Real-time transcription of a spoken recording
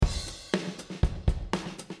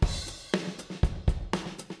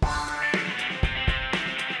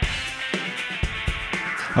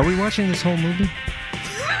Are we watching this whole movie?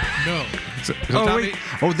 No. So Oh, Tommy, wait.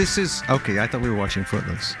 Oh, this is... Okay, I thought we were watching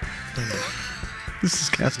Footloose. This is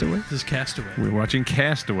Castaway? This is Castaway. we're watching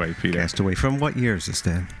Castaway, Peter. Castaway. From what year is this,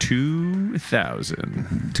 Dan?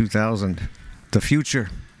 2000. 2000. The future.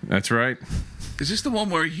 That's right. Is this the one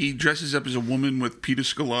where he dresses up as a woman with Peter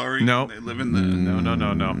Scolari? No. And they live in the...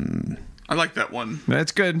 No. I like that one.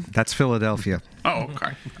 That's good. That's Philadelphia. Oh,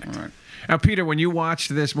 okay. All right. Now, Peter, when you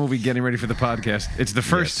watched this movie getting ready for the podcast, it's the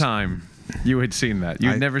first Yes. time you had seen that.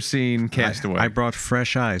 You'd never seen Castaway. I brought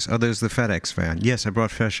fresh eyes. Oh, there's the FedEx van. Yes, I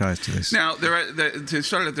brought fresh eyes to this. Now, to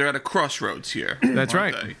start it, they're at a crossroads here. That's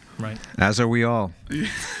aren't right. Right. As are we all.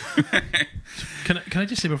 Can I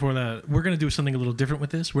just say before that, we're going to do something a little different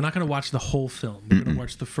with this. We're not going to watch the whole film. We're going to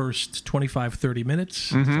watch the first 25, 30 minutes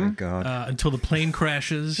Thank God. until the plane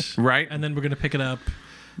crashes. Right. And then we're going to pick it up.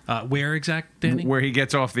 Where exact, Danny? Where he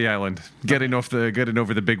gets off the island, getting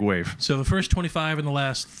over the big wave. So the first 25 and the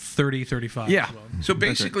last 30, 35. Yeah. as well. So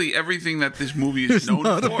basically, everything that this movie is known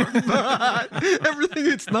for. Everything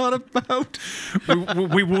it's not about.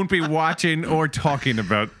 we won't be watching or talking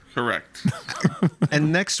about. Correct.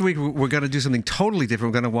 And next week we're going to do something totally different.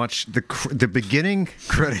 We're going to watch the beginning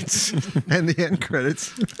credits and the end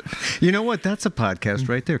credits. You know what? That's a podcast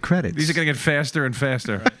right there. Credits. These are going to get faster and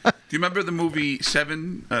faster. Do you remember the movie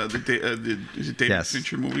Seven? Is it David Yes.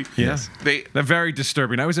 Fincher movie? Yes. They're very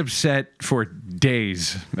disturbing. I was upset for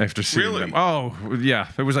days after seeing Really? them. Oh, yeah.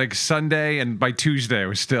 It was like Sunday, and by Tuesday, I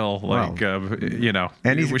was still like, any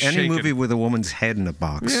it was any shaking. movie with a woman's head in a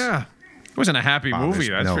box. Yeah. It wasn't a happy movie,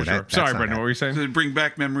 that's no, for sure. that's Sorry, not Brendan, what were you saying? Does it bring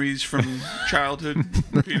back memories from childhood,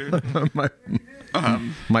 Peter?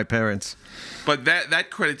 My parents. But that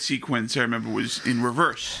credit sequence, I remember, was in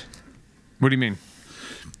reverse. What do you mean?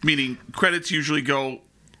 Meaning credits usually go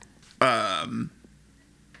down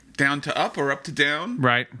to up or up to down.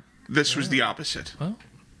 Right. This was the opposite. Well.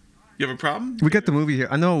 You have a problem? We got the movie here.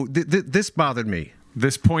 I know this bothered me.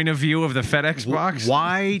 This point of view of the FedEx box?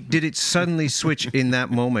 Why did it suddenly switch in that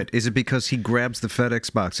moment? Is it because he grabs the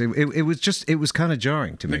FedEx box? It was kind of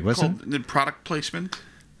jarring to me, wasn't it? The product placement.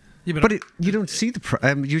 Yeah, But you don't see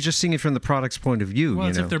you're just seeing it from the product's point of view. well, you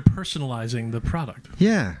it's know? if they're personalizing the product.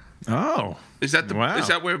 Yeah. Oh. Is that Wow. Is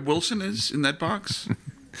that where Wilson is in that box?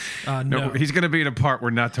 No. No, he's going to be in a part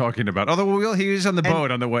we're not talking about. Although he is on the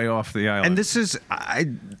boat on the way off the island. And this is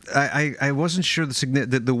I wasn't sure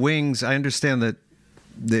the wings. I understand that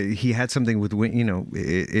he had something with wing. You know,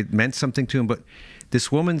 it meant something to him. But this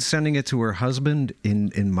woman sending it to her husband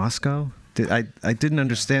in Moscow. I didn't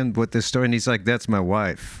understand what this story. And he's like, "That's my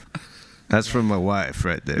wife. That's from my wife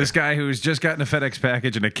right there." this guy who's just gotten a FedEx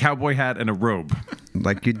package and a cowboy hat and a robe.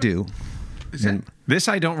 Like you do. This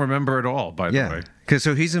I don't remember at all, by the Yeah. way. Because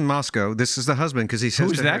so he's in Moscow. This is the husband. Because he says,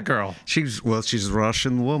 Who's to that her- girl? She's a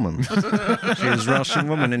Russian woman. She's a Russian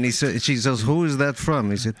woman, and she says, "Who is that from?"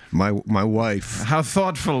 He said, "My wife." How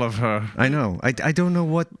thoughtful of her. I know. I don't know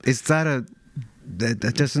what is that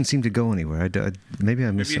that doesn't seem to go anywhere. Maybe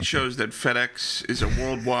I missed Maybe something. it shows that FedEx is a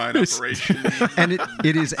worldwide operation. And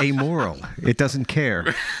it is amoral. It doesn't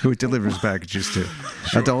care who it delivers packages to.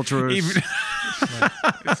 Adulterers. Even-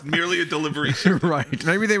 It's merely a delivery service. Right.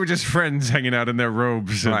 Maybe they were just friends hanging out in their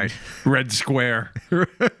robes in Right. Red Square.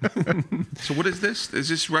 So what is this? Is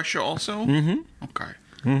this Russia also? Mm-hmm. Okay.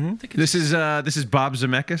 This is Bob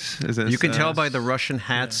Zemeckis. Is this, You can tell by the Russian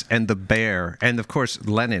hats and the bear, and of course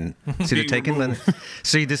Lenin. See, they're Being taking Lenin. removed.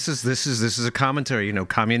 See, this is a commentary. You know,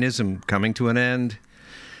 communism coming to an end,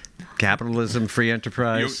 capitalism, free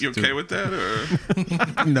enterprise. You okay with that?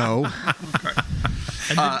 Or? No,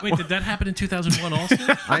 And wait, did that happen in 2001 also?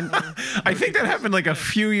 I think that happened like a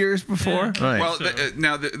few years before. right. Well,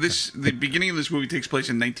 the beginning of this movie takes place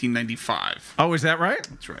in 1995. Oh, is that right?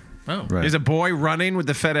 That's right. Oh. Right. There's a boy running with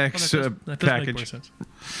the FedEx That does make more package. sense.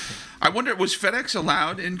 I wonder, was FedEx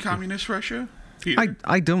allowed in communist Russia? Peter?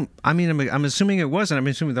 I don't. I mean, I'm assuming it wasn't. I'm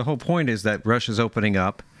assuming the whole point is that Russia's opening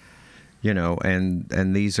up. You know, and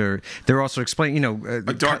they're also explaining. You know,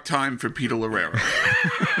 A dark time for Peter Larrera.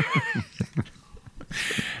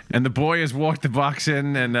 And the boy has walked the box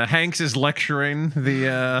in, and Hanks is lecturing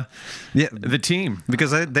the team.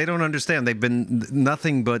 because they don't understand. They've been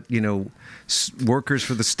nothing but workers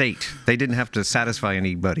for the state. They didn't have to satisfy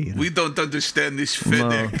anybody. You know? We don't understand this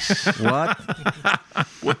FedEx. What?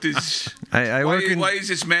 What is? I work in. Why is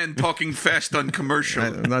this man talking fast on commercial?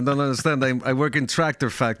 I don't understand. I work in tractor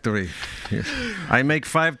factory. I make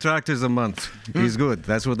 5 tractors a month. He's good.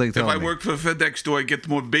 That's what they tell If me. I work for FedEx store, I get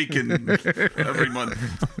more bacon every month.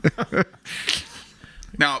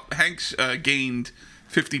 Now, Hanks gained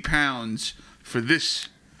 50 pounds for this.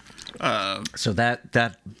 So that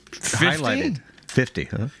highlighted. 50,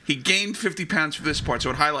 huh? He gained 50 pounds for this part,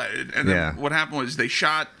 so it highlighted. And then Yeah. what happened was they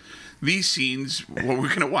shot these scenes, what we're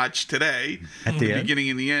going to watch today, At the end? beginning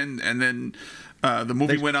and the end, and then the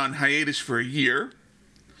movie went on hiatus for a year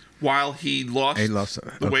while he lost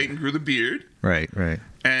the weight and grew the beard. Right.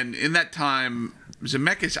 And in that time,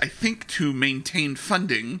 Zemeckis, I think, to maintain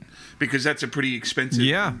funding, because that's a pretty expensive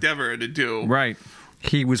endeavor to do. Right.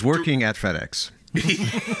 He was working at FedEx.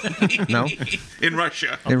 No? In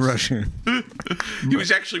Russia. In Russia. He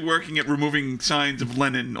was actually working at removing signs of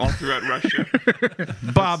Lenin all throughout Russia.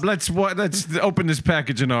 Bob, let's open this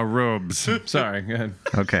package in our robes. Sorry, go ahead.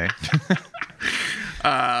 Okay.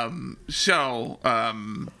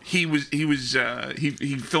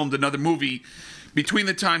 He filmed another movie between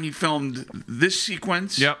the time he filmed this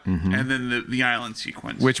sequence and then the island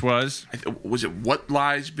sequence. Which was? Was it What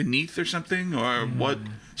Lies Beneath or something? Or what?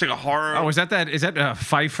 It's like a horror. Oh, is that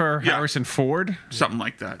Pfeiffer, Harrison Ford? Something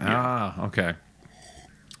like that. Yeah. Ah, okay.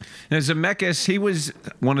 Now, Zemeckis, he was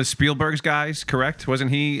one of Spielberg's guys, correct? Wasn't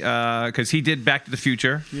he? Because he did Back to the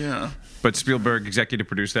Future. Yeah. But Spielberg executive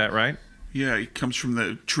produced that, right? Yeah, he comes from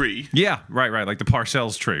the tree. Yeah, right. Like the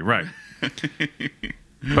Parcells tree, right.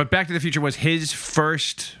 But Back to the Future was his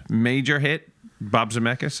first major hit, Bob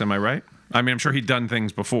Zemeckis, am I right? I mean, I'm sure he'd done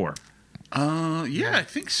things before. Yeah, I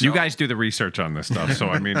think so. You guys do the research on this stuff, so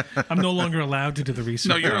I mean... I'm no longer allowed to do the research.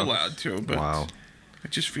 No, you're allowed to, but Wow. I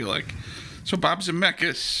just feel like... So Bob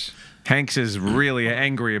Zemeckis... Hanks is really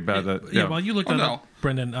angry about it. Yeah, while you look that up,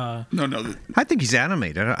 Brendan... No. I think he's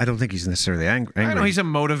animated. I don't think he's necessarily angry. I know he's a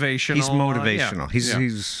motivational... He's motivational.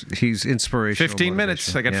 He's inspirational. 15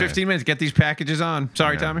 minutes. I got 15 minutes. Get these packages on.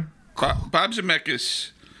 Sorry, Tommy. Bob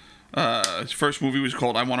Zemeckis, his first movie was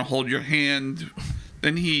called I Want to Hold Your Hand.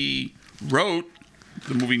 Then he wrote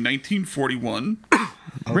the movie 1941.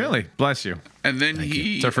 Really? Bless you. And then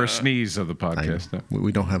It's our first sneeze of the podcast.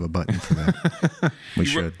 We don't have a button for that. We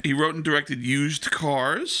should. He wrote and directed Used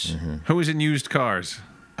Cars. Mm-hmm. Who was in Used Cars?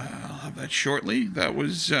 I'll have that shortly. That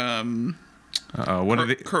was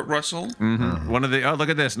Kurt Russell. One of the... Oh, look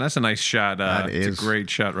at this. That's a nice shot. It's is. a great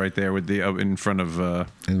shot right there with the in front of...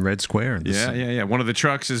 In Red Square. Yeah. One of the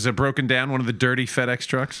trucks is broken down. One of the dirty FedEx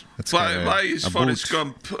trucks. Why is Forrest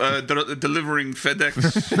Gump delivering FedEx?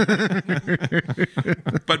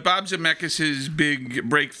 But Bob Zemeckis' big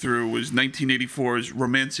breakthrough was 1984's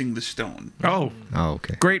Romancing the Stone. Oh,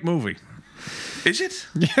 okay. Great movie. Is it?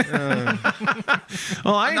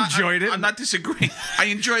 Well, I enjoyed it. I'm not disagreeing. I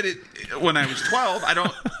enjoyed it when I was 12.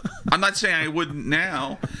 I'm not saying I wouldn't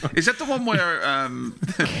now. Is that the one where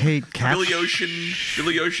Billy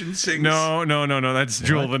Ocean sings? No. That's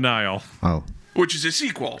Jewel of the Nile. Oh. Which is a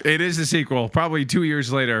sequel. It is a sequel, probably 2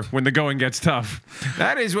 years later when the going gets tough.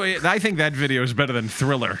 That is what I think that video is better than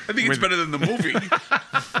Thriller. I think it's better than the movie.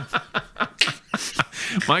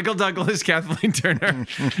 Michael Douglas, Kathleen Turner,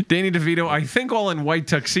 Danny DeVito, I think all in white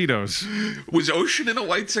tuxedos. Was Ocean in a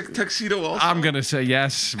white tuxedo also? I'm going to say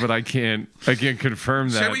yes, but I can't confirm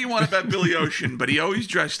that. Say what you want about Billy Ocean, but he always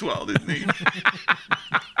dressed well, didn't he?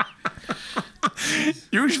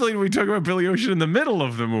 Usually we talk about Billy Ocean in the middle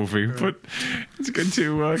of the movie, but it's good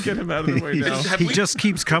to get him out of the way now. He just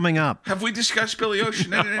keeps coming up. Have we discussed Billy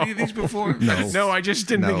Ocean in any of these before? No, I just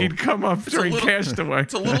didn't think he'd come up during Castaway.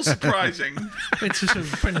 It's a little surprising. Wait, so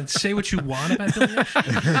Brendan, say what you want about Billy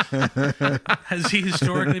Ocean. Has he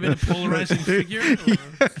historically been a polarizing figure?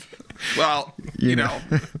 Or? Well, you know,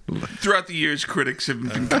 throughout the years, critics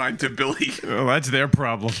have been kind to Billy. Well, that's their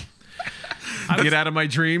problem. Get out of my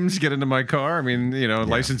dreams, get into my car. I mean,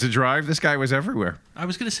 license to drive. This guy was everywhere. I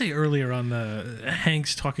was going to say earlier on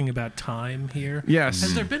Hanks talking about time here. Yes.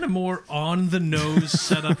 Has there been a more on-the-nose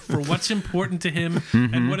setup for what's important to him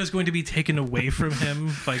and what is going to be taken away from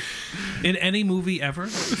him, like, in any movie ever?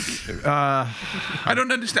 I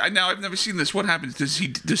don't understand. Now, I've never seen this. What happens?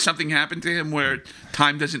 Does something happen to him where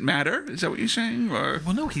time doesn't matter? Is that what you're saying? Or?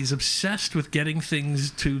 Well, no, he's obsessed with getting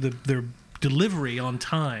things to their delivery on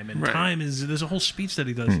time, and time is there's a whole speech that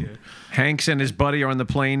he does here. Hanks and his buddy are on the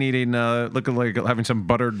plane eating looking like having some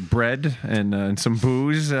buttered bread and some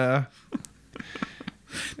booze. Now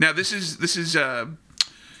this is I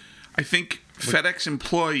think FedEx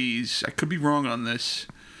employees, I could be wrong on this,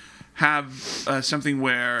 have something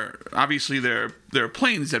where obviously there are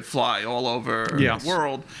planes that fly all over the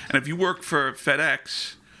world, and if you work for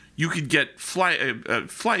FedEx, you could get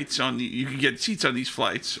flights on you could get seats on these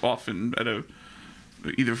flights often at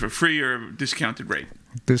either for free or discounted rate.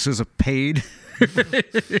 This is a paid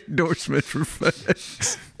endorsement for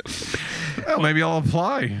FedEx. Well, maybe I'll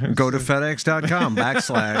apply. Go to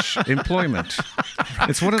FedEx.com/employment.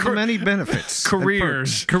 It's one of the many benefits.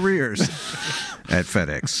 Careers Careers at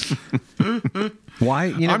FedEx. Why?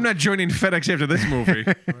 You know, I'm not joining FedEx after this movie.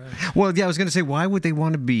 Well, yeah, I was going to say, why would they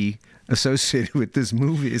want to be associated with this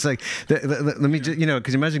movie? It's like, let me just,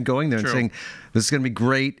 because imagine going there and True. saying, this is going to be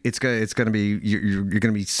great. It's going to be, you're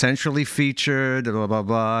going to be centrally featured, blah, blah,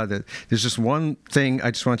 blah. There's just one thing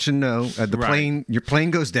I just want you to know. Your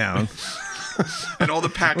plane goes down. And all the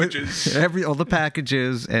packages. All the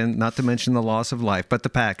packages, and not to mention the loss of life, but the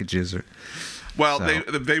packages are. Well, So.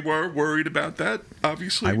 they were worried about that,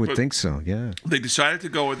 obviously. I would but think so. Yeah. They decided to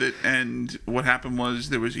go with it, and what happened was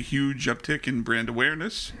there was a huge uptick in brand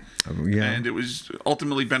awareness, Yeah. and it was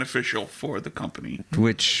ultimately beneficial for the company.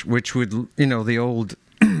 Which would, the old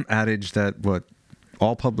adage that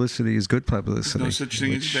all publicity is good publicity. No such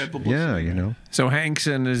thing as bad publicity. Yeah, So Hanks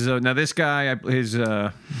and his now this guy, his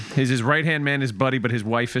right hand man is Buddy, but his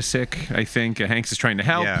wife is sick. I think Hanks is trying to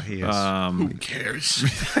help. Yeah, he is. Who cares?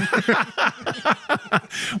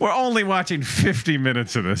 We're only watching 50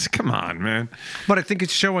 minutes of this. Come on, man. But I think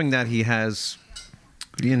it's showing that he has,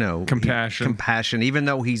 Compassion. compassion, even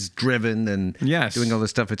though he's driven and Yes. doing all this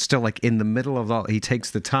stuff. It's still like in the middle of all. He takes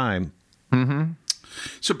the time.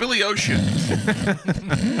 So Billy Ocean,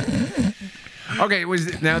 Okay, well,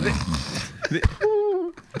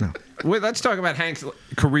 let's talk about Hank's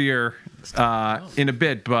career in a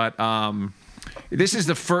bit, but this is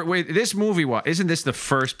the first. Wait, this movie, isn't this the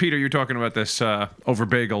first? Peter, you're talking about this over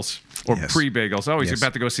bagels or Yes. pre-bagels. Oh, he's Yes.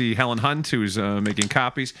 about to go see Helen Hunt, who's making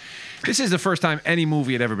copies. This is the first time any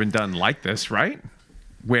movie had ever been done like this, right?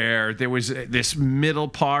 Where there was this middle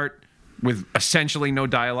part with essentially no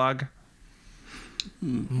dialogue.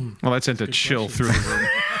 Well, that sent a chill through the room.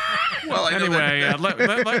 well, I know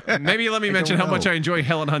Anyway, maybe let me mention how much I enjoy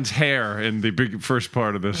Helen Hunt's hair in the big first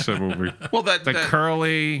part of this movie. that The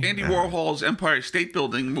curly. Andy Warhol's Empire State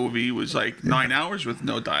Building movie was like 9 hours with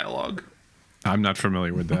no dialogue. I'm not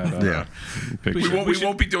familiar with that. Yeah. Picture. We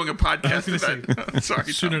won't be doing a podcast gonna of that.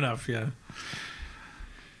 Sorry, Soon Tom. enough, yeah.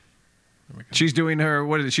 She's doing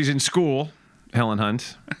her. She's in school. Helen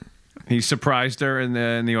Hunt. He surprised her in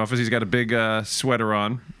the office. He's got a big sweater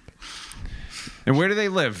on. And where do they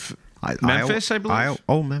live? Memphis, I believe.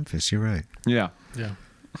 Memphis. You're right. Yeah. Yeah.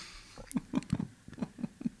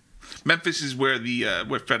 Memphis is where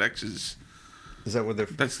where FedEx is. Is that what they're?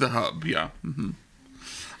 That's the hub. Yeah.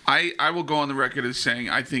 I will go on the record as saying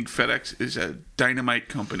I think FedEx is a dynamite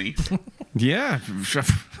company. Yeah.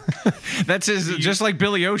 That's just like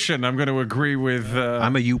Billy Ocean. I'm going to agree with.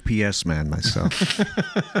 I'm a UPS man myself,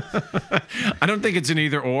 I don't think it's an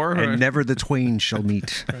either or. and never the twain shall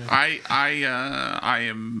meet. I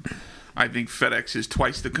think FedEx is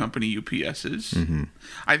twice the company UPS is.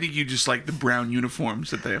 I think you just like the brown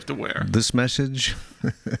uniforms that they have to wear. This message.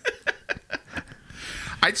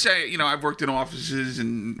 I'd say, I've worked in offices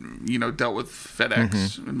and, dealt with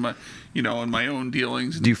FedEx in my, in my own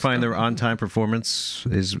dealings. Do you find their on-time performance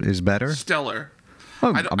is better? stellar?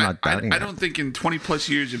 Oh, I don't- I'm not doubting I that. don't think in 20 plus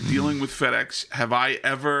years of dealing with FedEx have I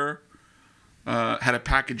ever had a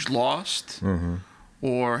package lost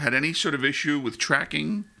or had any sort of issue with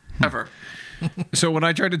tracking ever. So when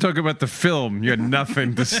I tried to talk about the film, you had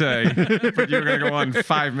nothing to say, but you were going to go on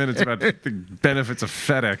 5 minutes about the benefits of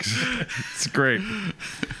FedEx. It's great.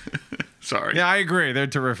 Sorry. Yeah, I agree. They're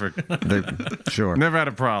terrific. Sure. Never had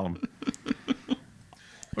a problem.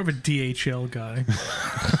 More of a DHL guy.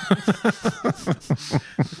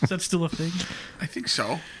 Is that still a thing? I think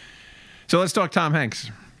so. So let's talk Tom Hanks.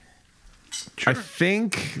 Sure. I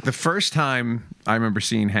think the first time I remember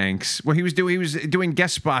seeing Hanks, well, he was doing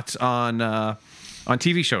guest spots on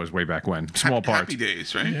TV shows way back when, small parts. Happy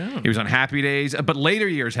Days, right? Yeah. He was on Happy Days, but later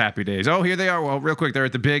years Happy Days. Oh, here they are. Well, real quick, they're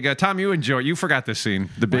at the big. Tom, you forgot this scene.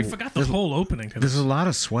 The I big forgot the whole opening. To There's this. a lot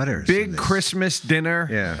of sweaters. in big this. Christmas dinner.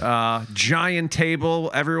 Yeah. Giant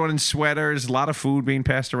table. Everyone in sweaters. A lot of food being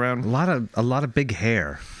passed around. A lot of big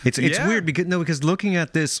hair. It's Yeah. weird because looking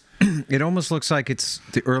at this, it almost looks like it's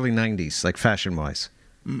the early '90s, like fashion-wise.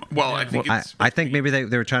 Well, I think it's. I think maybe they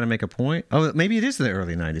were trying to make a point. Oh, maybe it is the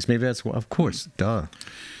early '90s. Maybe that's of course, duh.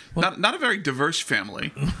 Not a very diverse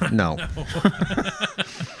family. No,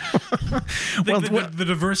 The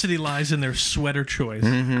diversity lies in their sweater choice.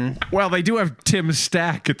 Well, they do have Tim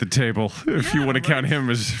Stack at the table, if you want to count him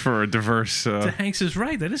as for a diverse. Hanks is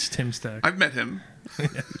right. That is Tim Stack. I've met him.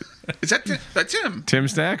 Is that Tim? That's him. Tim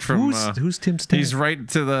Stack from. who's Tim Stack? He's right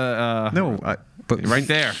to the. no, but Right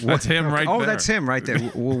there. That's him right oh, there. that's him right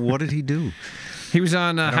there. Well, what did he do? He was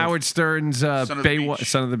on Howard Stern's of the Beach.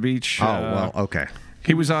 Son of the Beach. Oh, well, okay.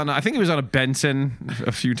 He was on. I think he was on a Benson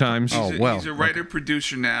a few times. Oh, He's a writer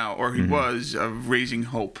producer now, or he was of Raising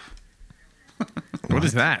Hope, What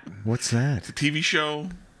is that? What's that? the TV show.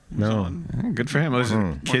 No. Good for him. There's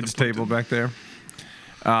a kids' table back there.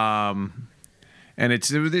 And is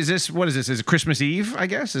this Is it Christmas Eve, I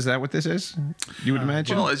guess? Is that what this is? You would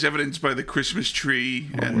imagine? Well, as evidenced by the Christmas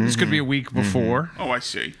tree. And This could be a week before. Oh, I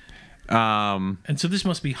see. And so this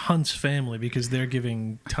must be Hunt's family because they're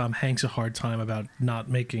giving Tom Hanks a hard time about not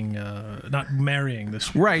marrying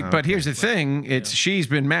this. Right, but here's the thing: she's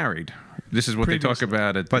been married. This is what they talk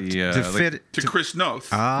about at to Chris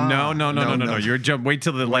Noth. No. You're wait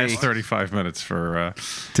till the last 35 minutes for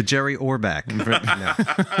to Jerry Orbach.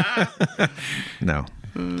 No.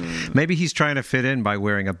 Maybe he's trying to fit in by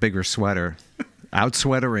wearing a bigger sweater.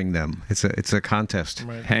 Out-sweatering them. It's a contest.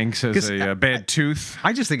 Right. Hanks has a bad tooth.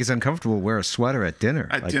 I just think it's uncomfortable to wear a sweater at dinner.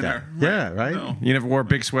 At dinner. Right. Yeah, right? No. You never wore a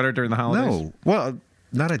big sweater during the holidays? No. Well,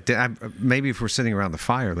 not maybe if we're sitting around the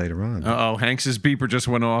fire later on. Hanks's beeper just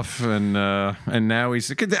went off, and now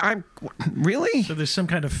he's... Really? So there's some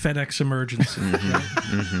kind of FedEx emergency.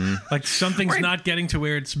 Right? Like something's not getting to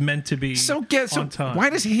where it's meant to be on time. Why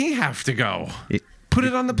does he have to go? Put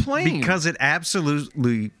it on the plane. Because it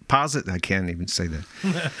absolutely I can't even say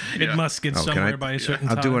that. It must get somewhere by a certain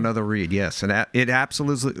time. I'll do another read, yes. And it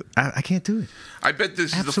absolutely... I can't do it. I bet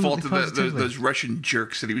this is the fault of those Russian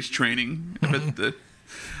jerks that he was training.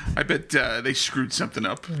 I bet they screwed something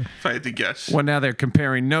up, if I had to guess. Well, now they're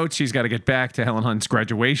comparing notes. She's got to get back to Helen Hunt's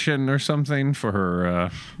graduation or something for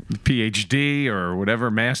her PhD or whatever,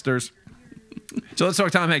 master's. So let's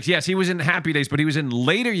talk Tom Hanks. Yes, he was in Happy Days, but he was in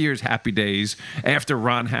later years Happy Days after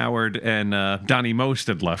Ron Howard and Donnie Most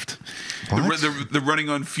had left. The running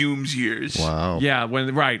on fumes years. Wow. Yeah, when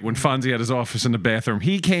Fonzie had his office in the bathroom.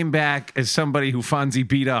 He came back as somebody who Fonzie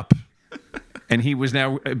beat up. And he was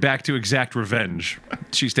now back to exact revenge.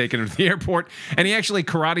 She's taken him to the airport, and he actually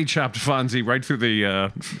karate chopped Fonzie right through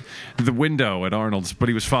the window at Arnold's, but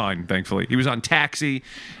he was fine, thankfully. He was on Taxi,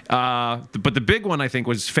 but the big one I think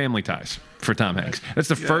was Family Ties for Tom Hanks. That's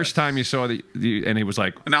the first time you saw and he was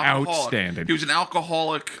like outstanding. He was an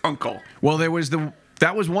alcoholic uncle. Well,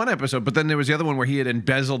 that was one episode, but then there was the other one where he had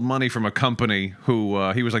embezzled money from a company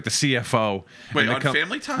who he was like the CFO. Wait, on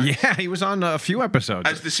Family Ties? Yeah, he was on a few episodes.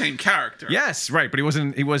 As the same character. Yes, right, but he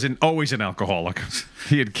wasn't always an alcoholic.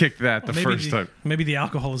 He had kicked that first time. Maybe the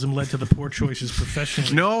alcoholism led to the poor choices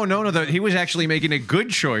professionally. No. He was actually making a good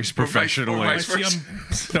choice professionally.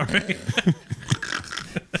 Sorry.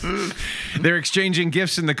 They're exchanging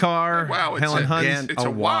gifts in the car. Wow, Helen Hunt. It's a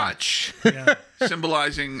watch. Yeah.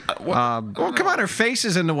 Symbolizing what? Well, come on, her face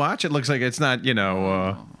is in the watch. It looks like it's not,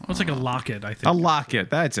 it's like a locket, I think. A locket.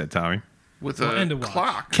 That's it, Tommy. With a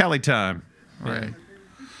clock. Kelly time. Right.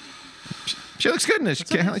 She looks good in this.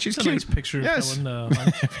 She's cute. Nice picture of Helen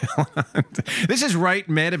Hunt. This is right,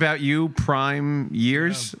 Mad About You prime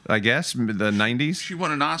years, I guess, the 90s. She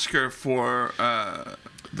won an Oscar for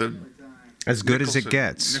the... As good as it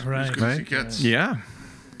gets. Right. As good as it gets. Yeah.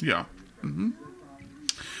 Yeah. Mm-hmm.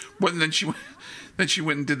 Well, and then she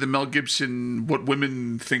went and did the Mel Gibson What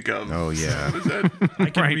Women Think Of. Oh, yeah. What is that? I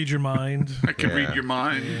can read your mind. I can read your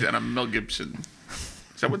mind, and I'm Mel Gibson.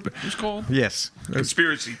 Is that what it was called? Yes.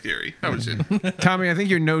 Conspiracy Theory. That was it. Tommy, I think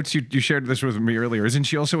your notes, you shared this with me earlier. Isn't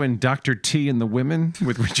she also in Dr. T and the Women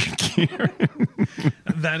with Richard Gere?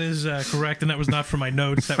 That is correct, and that was not from my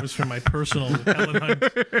notes. That was from my personal Helen Hunt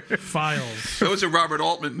files. That was a Robert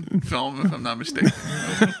Altman film, if I'm not mistaken.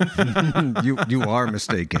 You are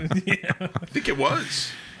mistaken. Yeah. I think it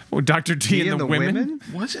was. Oh, Dr. T and the Women?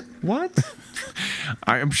 Was it? What?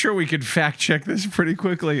 I'm sure we could fact check this pretty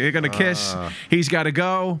quickly. They're going to kiss. He's got to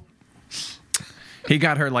go. He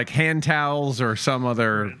got her like hand towels or some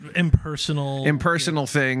other impersonal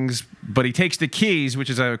things, but he takes the keys, which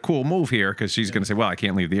is a cool move here because she's going to say, well, I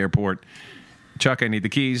can't leave the airport. Chuck, I need the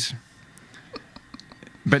keys.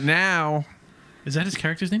 But now... Is that his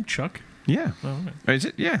character's name, Chuck? Yeah. Oh, right. Is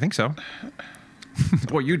it? Yeah, I think so.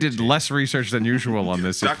 Boy, you did less research than usual on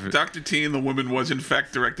this. Dr. T and the Woman was in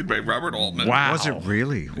fact directed by Robert Altman. Wow. Was it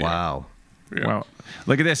really? Yeah. Wow. Yeah. Wow.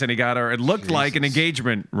 Look at this. And he got her, it looked like an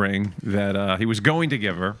engagement ring that he was going to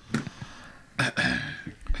give her.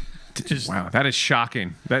 Wow, that is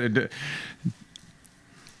shocking.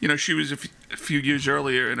 She was a few years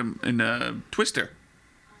earlier in Twister.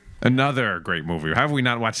 Another great movie. How have we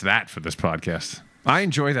not watched that for this podcast? I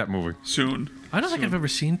enjoy that movie. Soon. I don't think I've ever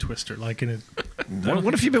seen Twister. Like in it.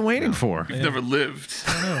 What have you been waiting for? You've never lived.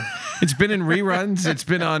 I don't know. It's been in reruns. It's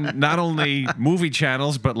been on not only movie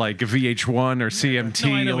channels, but like VH1 or CMT.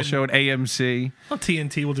 No, I know. It'll show it AMC. Well,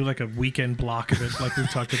 TNT will do like a weekend block of it, like we've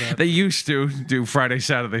talked about. They used to do Friday,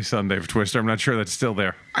 Saturday, Sunday for Twister. I'm not sure that's still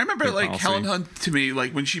there. I remember like Helen Hunt to me,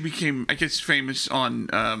 like when she became, I guess, famous on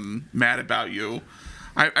Mad About You.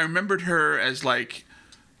 I remembered her as like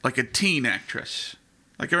a teen actress.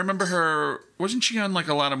 Like I remember her. Wasn't she on like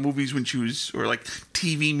a lot of movies when she was, or like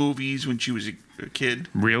TV movies when she was a kid?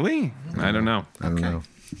 Really? I don't know. I don't know.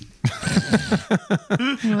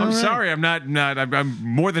 I'm sorry. I'm not. I'm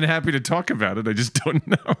more than happy to talk about it. I just don't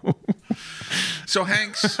know. So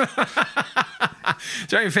Hanks,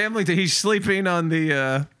 Sorry, family. He's sleeping on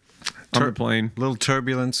the plane. Little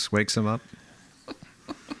turbulence wakes him up.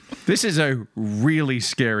 This is a really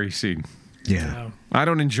scary scene. Yeah. I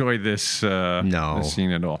don't enjoy this this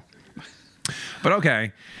scene at all. But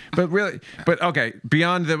okay. But okay.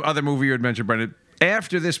 Beyond the other movie you had mentioned, Brendan,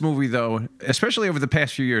 after this movie, though, especially over the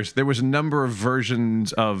past few years, there was a number of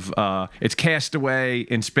versions of it's Castaway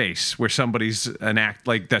in space, where somebody's an act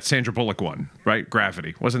like that Sandra Bullock one, right?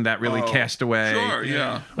 Gravity. Wasn't that really Castaway? Sure,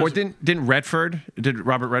 yeah. Or didn't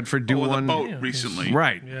Robert Redford do one? The boat recently.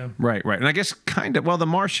 Right. Yeah. Right. And I guess kind of. Well, The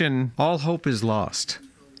Martian. All hope is lost.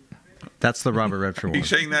 That's the Robert Redford one. Are you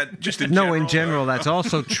saying that just in general? No, in general, that's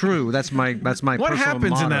also true. That's my What personal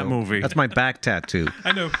happens in motto. that movie? That's my back tattoo.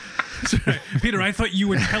 I know. Sorry. Peter, I thought you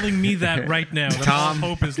were telling me that right now. That Tom. all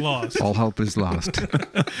hope is lost. All hope is lost. I'm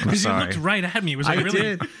Because you sorry. looked right at me. It was like I really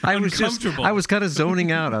did. I was uncomfortable. I was kind of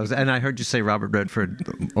zoning out. And I heard you say Robert Redford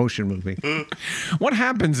ocean movie. What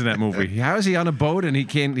happens in that movie? How is he on a boat and he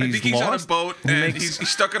can't? I think he's lost? on a boat and makes- he's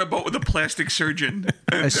stuck on a boat with a plastic surgeon.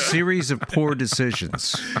 A series of poor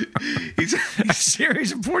decisions. He's A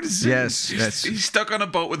series of poor decisions. Yes, he's stuck on a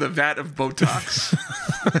boat with a vat of Botox.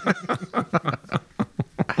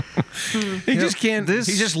 He just can't. this-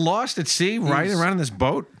 He's just lost at sea, riding around in this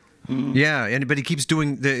boat. yeah. But he keeps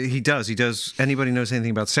doing. He does. Anybody knows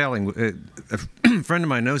anything about sailing? A friend of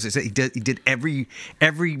mine knows this. He did every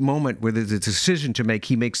moment where there's a decision to make.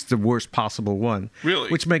 He makes the worst possible one. Really?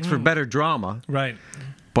 Which makes for better drama. Right.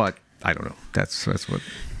 But I don't know. That's what.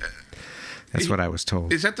 That's what I was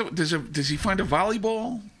told. Is that does he find a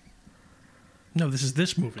volleyball? No, this is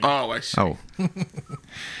this movie. Oh, I see. Oh,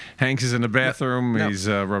 Hanks is in the bathroom. No. He's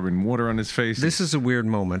rubbing water on his face. this is a weird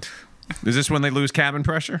moment. Is this when they lose cabin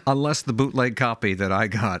pressure? Unless the bootleg copy that I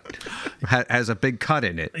got has a big cut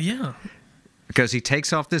in it, Yeah. because he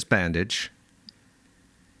takes off this bandage.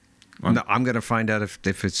 No, I'm going to find out if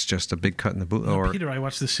it's just a big cut in the boot or. Peter, I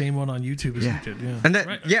watched the same one on YouTube as Yeah. you did. Yeah. And then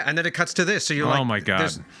Right. and then it cuts to this. So you're Oh like, my God.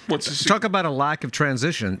 there's- What's the talk about a lack of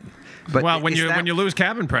transition. But Well, when is that- you lose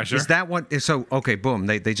cabin pressure, is that what? So okay, boom.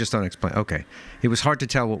 They just don't explain. Okay, it was hard to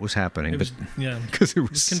tell what was happening, It was, but yeah. because it It was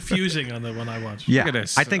was confusing on the one I watched. Yeah, Look at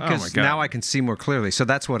this. I think Oh my because God. now I can see more clearly. So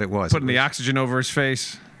that's what it was. putting the oxygen over his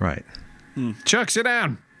face. Right. Chuck, sit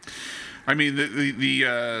down. I mean,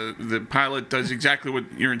 the pilot does exactly what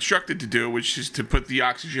you're instructed to do, which is to put the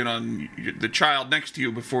oxygen on the child next to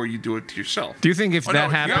you before you do it to yourself. Do you think if Oh, that no,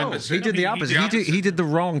 it's the happened, opposite. He did the opposite. He did the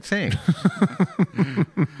wrong thing.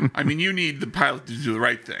 I mean, you need the pilot to do the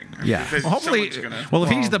right thing. I mean, Yeah. if well, hopefully, someone's gonna- well,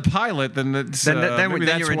 if he's the pilot, then it's Then maybe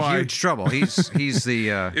that's you're in why. huge trouble. He's the.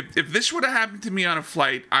 if this would have happened to me on a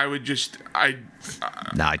flight, I would just I'd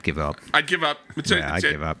I'd give up. give up. It's Yeah, I'd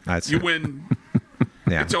I'd give up. That's you it. win.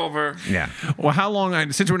 Yeah. It's over. Yeah. Well, how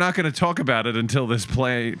long? Since we're not going to talk about it until this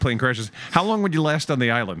plane crashes, how long would you last on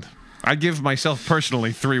the island? I'd give myself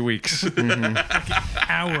personally 3 weeks.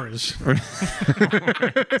 Hours.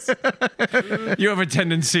 You have a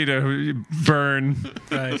tendency to burn.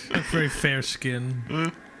 Right. Very fair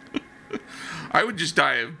skin. I would just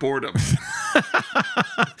die of boredom.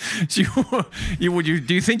 Do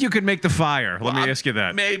you think you could make the fire? Let me ask you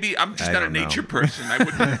that. Maybe I'm just I not a don't know. nature person.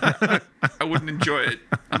 I wouldn't enjoy it.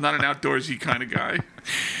 I'm not an outdoorsy kind of guy.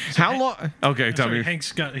 How long? Okay, tell Sorry, me.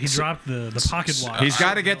 Hanks he dropped the pocket watch. He's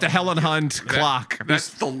got to get the Helen Hunt clock. That's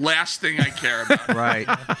the last thing I care about. Right.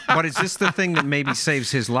 But is this the thing that maybe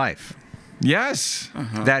saves his life? Yes.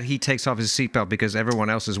 That he takes off his seatbelt because everyone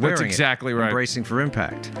else is wearing exactly it. right. Bracing for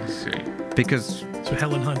impact. See. Because, So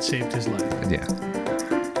Helen Hunt saved his life. yeah.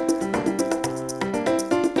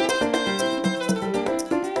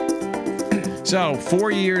 So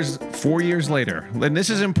 4 years later, and this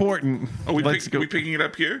is important. Are we, Let's go. we picking it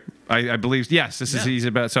up here? I believe yes. This is he's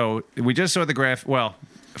about. So we just saw the graph. Well,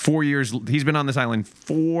 4 years. He's been on this island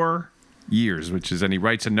 4 years, which is, and he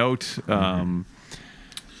writes a note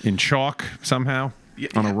in chalk somehow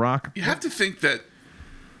on a rock. You have to think that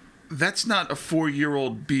that's not a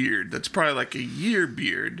 4-year-old beard. That's probably like a year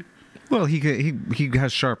beard. Well, he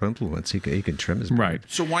has sharp implements. He can trim his beard. Right.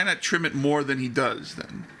 So why not trim it more than he does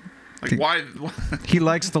then? Like, why? He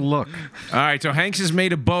likes the look. All right, so Hanks has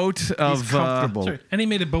made a boat of He's comfortable. Sorry. And he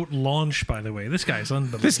made a boat launch, by the way. This guy's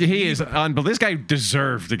unbelievable. This guy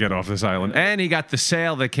deserved to get off this island, and he got the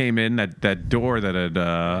sail that came in that door that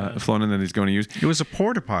had flown in that he's going to use. It was a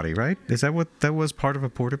porta potty, right? Is that what that was? Part of a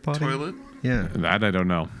porta potty? Toilet? Yeah. That I don't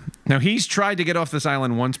know. Now, he's tried to get off this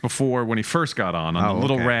island once before when he first got on the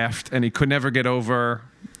little raft, and he could never get over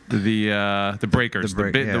the breakers,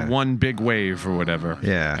 the one big wave or whatever.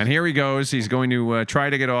 Yeah. And here he goes. He's going to try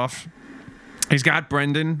to get off. He's got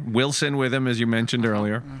Brendan Wilson with him, as you mentioned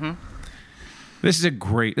earlier. Mm-hmm. This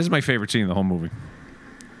is my favorite scene in the whole movie.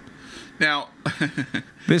 Now,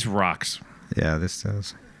 this rocks. Yeah, this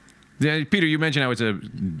does. Yeah, Peter, you mentioned how it's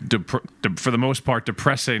for the most part,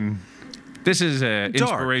 depressing. This is an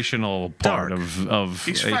inspirational part of a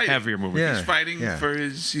heavier movie. Yeah. He's fighting for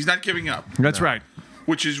his... He's not giving up. That's right.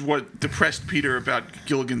 Which is what depressed Peter about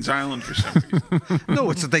Gilligan's Island for some reason. No,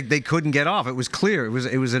 it's that they couldn't get off. It was clear.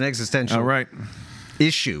 It was an existential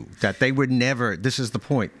issue that they would never... This is the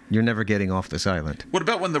point. You're never getting off this island. What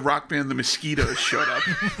about when the rock band The Mosquitoes showed up?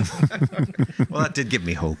 Well, that did give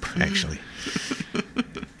me hope, actually.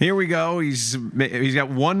 Here we go. He's got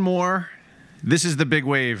one more. This is the big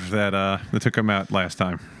wave that took him out last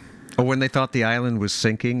time. Oh, when they thought the island was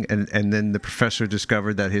sinking, and then the professor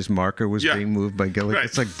discovered that his marker was being moved by Gilligan. Right.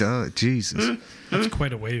 It's like, duh, Jesus. That's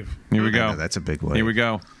quite a wave. Here we go. Know, that's a big wave. Here we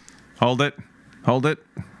go. Hold it.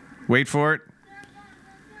 Wait for it.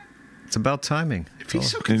 It's about timing. If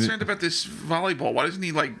he's so concerned about this volleyball, why doesn't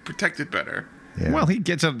he protect it better? Yeah. Well, he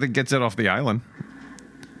gets it off the island.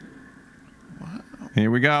 Wow.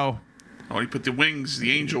 Here we go. Oh, he put the wings,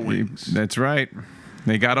 the angel wings. That's right.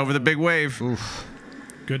 They got over the big wave. Oof.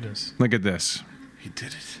 Goodness. Look at this. He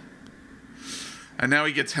did it. And now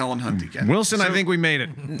he gets Helen Hunt again. Wilson, I think we made it.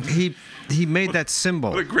 He made that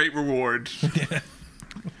symbol. What a great reward.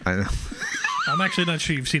 I know. I'm actually not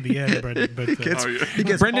sure you've seen the end, Brendan, but he gets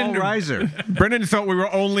Brendan Reiser. Brendan thought we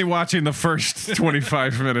were only watching the first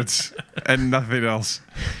 25 minutes and nothing else.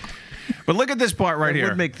 But look at this part right here. It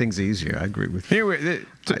would make things easier. I agree with you.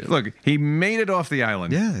 Look, he made it off the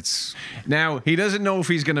island. Yeah, it's... Now, he doesn't know if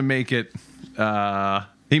he's going to make it.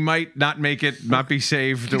 He might not make it, not be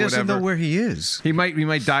saved or whatever. He doesn't know where he is. He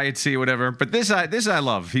might die at sea or whatever. But this I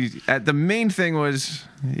love. The main thing was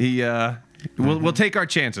we'll take our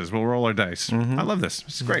chances. We'll roll our dice. Mm-hmm. I love this.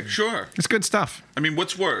 It's great. Sure. It's good stuff. I mean,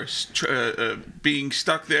 what's worse? Being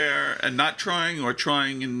stuck there and not trying, or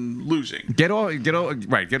trying and losing? Get off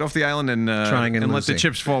the island and trying and let the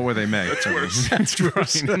chips fall where they may. That's worse. That's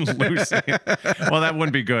trying and losing. Well, that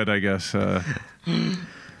wouldn't be good, I guess.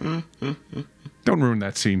 Don't ruin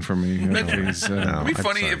that scene for me. Please. It'd be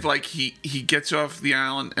funny if he gets off the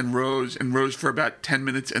island and rows for about 10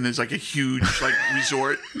 minutes, and there's a huge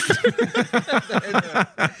resort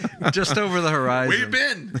just over the horizon. Where you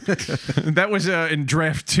been? That was in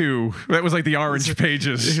draft 2. That was the orange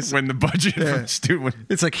pages when the budget was stupid.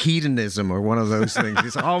 It's like hedonism or one of those things.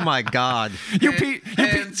 It's, oh my God!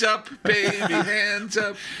 Hands up, baby, hands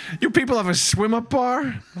up. You people have a swim up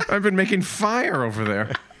bar? I've been making fire over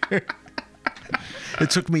there. It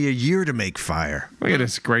took me a year to make fire. Look at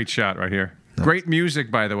this great shot right here. No. Great music,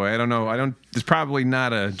 by the way. I don't know. It's probably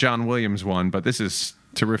not a John Williams one, but this is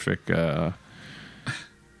terrific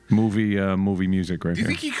movie music right here. Do you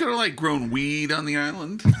think he could have grown weed on the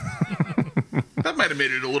island? That might have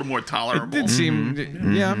made it a little more tolerable. It did seem,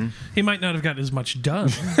 yeah. He might not have gotten as much done.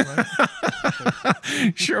 Right?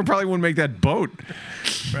 Sure, probably wouldn't make that boat.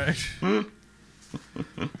 Right.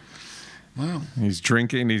 Wow. He's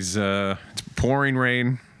drinking. It's pouring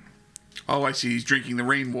rain. Oh, I see. He's drinking the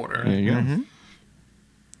rainwater. There you go. Mm-hmm.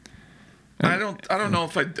 I don't know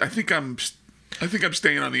if I think I'm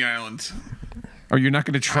staying on the island. Oh, you're not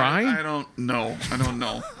going to try? I don't know. I don't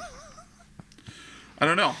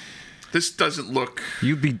know. This doesn't look.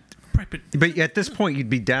 You'd be. But at this point, you'd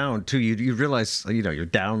be down too. You realize, you're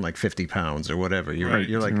down 50 pounds or whatever.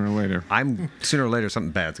 You're like, sooner or later. Sooner or later,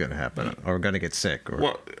 something bad's going to happen, or going to get sick.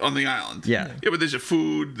 Or on the island. Yeah. Yeah, but there's a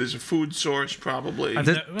food source probably. I've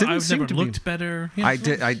never looked better. I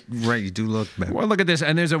did. Right, you do look better. Well, look at this,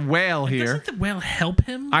 and there's a whale here. Doesn't the whale help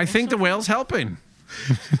him? I think the whale's helping.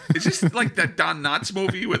 Is this like that Don Knotts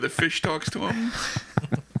movie where the fish talks to him?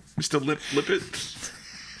 Mr. Lippet?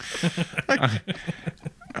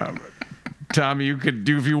 Tommy, you could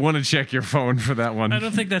do if you want to check your phone for that one. I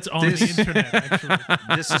don't think that's on the internet, actually.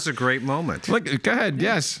 This is a great moment. Look, go ahead.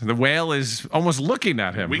 Yes, the whale is almost looking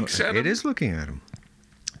at him. Winks at him. It is looking at him.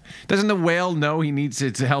 Doesn't the whale know he needs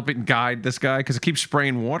to help it guide this guy? Because it keeps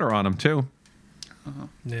spraying water on him, too.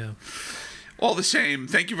 Yeah. All the same,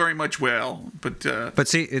 thank you very much, Whale. But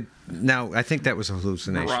see, now I think that was a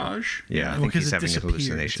hallucination. Mirage? Yeah, I think he's having a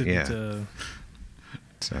hallucination. Yeah.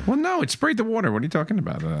 Well, no, it sprayed the water. What are you talking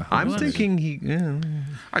about? I'm thinking he. Yeah.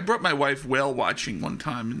 I brought my wife whale watching one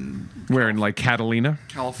time Where in like Catalina,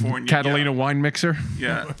 California. Catalina wine mixer.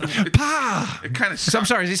 Yeah. Pa. It kind of. So I'm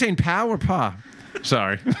sorry. Is he saying pow or pa?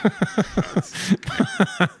 Sorry.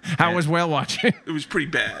 How was whale watching? It was pretty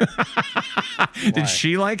bad. Did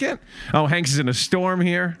she like it? Oh, Hanks is in a storm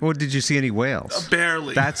here. Well, did you see any whales?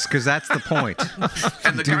 Barely. That's because that's the point.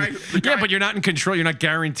 And the guy. Yeah, but you're not in control. You're not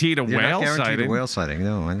guaranteed a You're whale not guaranteed sighting. a whale sighting.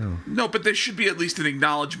 No, I know. No, but there should be at least an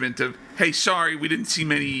acknowledgement of, hey, sorry, we didn't see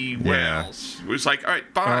many whales. It was like, all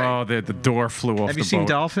right, bye. Oh, the door flew off. Have you seen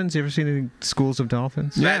dolphins? You ever seen any schools of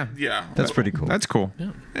dolphins? Yeah. Yeah. That's pretty cool. That's cool.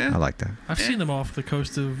 Yeah. I like that. I've seen them off the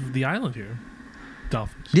coast of the island here.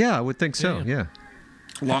 Dolphins. Yeah, I would think so. Yeah. Yeah.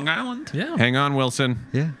 Long Island? Yeah. Hang on, Wilson.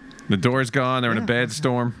 Yeah. The door's gone. They're in a bad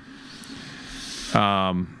storm.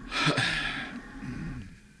 So,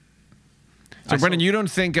 Brendan, you don't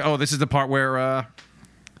think? Oh, this is the part where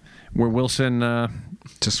Wilson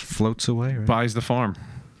just floats away, right? buys the farm.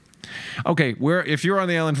 Okay, if you're on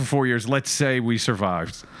the island for 4 years, let's say we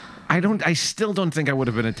survived. I still don't think I would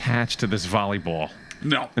have been attached to this volleyball.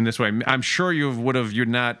 No. In this way, I'm sure you're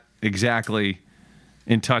not exactly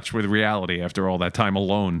in touch with reality after all that time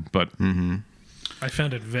alone, but. Mm-hmm. I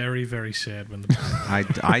found it very, very sad when the.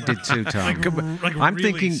 I did too, Tom. I'm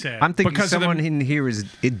really thinking. sad. I'm thinking Because of someone in here is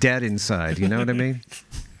dead inside. You know what I mean?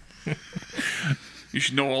 You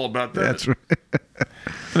should know all about that. That's right.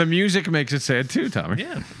 The music makes it sad too, Tommy.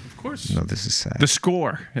 Yeah, of course. No, this is sad. The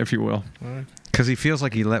score, if you will. Because he feels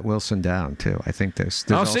like he let Wilson down too. I think there's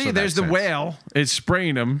Oh, also see, that there's the sense. whale. It's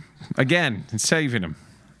spraying him again and saving him.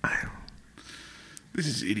 This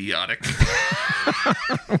is idiotic.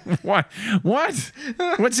 What? What?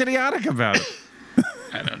 What's idiotic about it?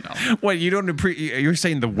 I don't know. What, you don't you're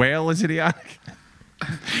saying the whale is idiotic?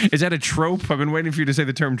 Is that a trope? I've been waiting for you to say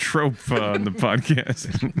the term trope on the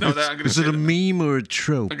podcast. No, I'm going to Is say it a that. meme or a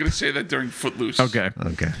trope? I'm going to say that during Footloose. Okay.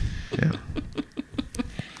 Okay. Yeah.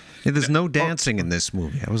 Yeah, there's no dancing in this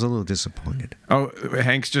movie. I was a little disappointed. Oh,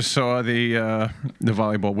 Hanks just saw the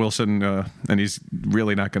volleyball Wilson, and he's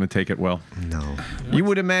really not going to take it well. No. You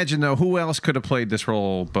would imagine, though, who else could have played this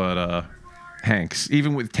role but Hanks,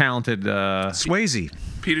 even with talented Swayze.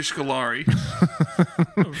 Peter Scolari.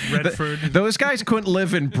 Redford. Those guys couldn't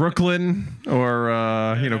live in Brooklyn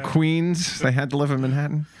or Queens. They had to live in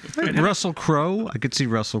Manhattan. Russell Crowe. I could see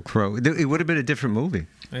Russell Crowe. It would have been a different movie.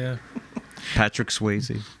 Yeah. Patrick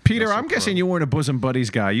Swayze. Peter, Russell I'm guessing Crowe. you weren't a bosom buddies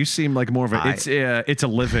guy. You seem like more of a it's a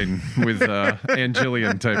living with Ann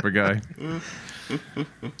Gillian type of guy.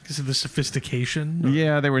 Because of the sophistication.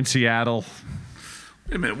 Yeah, they were in Seattle.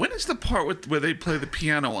 Wait a minute. When is the part where they play the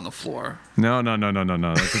piano on the floor? No.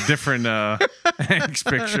 That's a different Hanks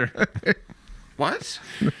picture. What?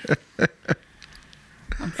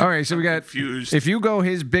 All right, so we got. Confused. If you go,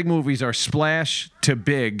 his big movies are Splash to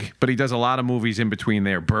Big, but he does a lot of movies in between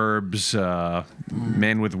there. Burbs,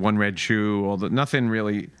 Man with One Red Shoe. Nothing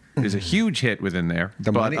really is a huge hit within there.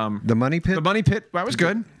 The but, Money Pit. The Money Pit. That was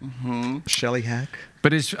good. Shelley Hack.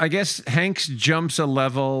 But I guess Hanks jumps a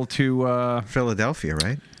level to Philadelphia,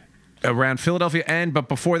 right? around Philadelphia, but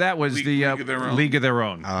before that was League of Their Own. League of Their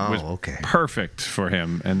Own. Oh, was okay. perfect for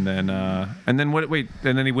him. And then what? Wait,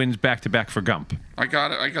 and then he wins back to back for Gump. I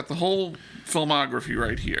got it. I got the whole filmography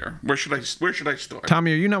right here. Where should I start?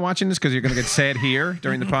 Tommy, are you not watching this because you're going to get sad here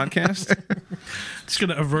during the podcast? Just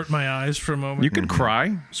gonna avert my eyes for a moment. You could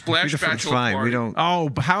cry. Splash It's Bachelor fine. Party. We don't. Oh,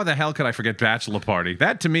 how the hell could I forget Bachelor Party?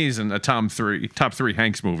 That to me is in the top three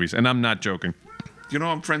Hanks movies, and I'm not joking. You know,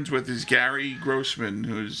 I'm friends with is Gary Grossman,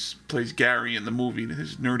 who plays Gary in the movie,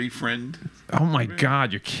 his nerdy friend. Oh my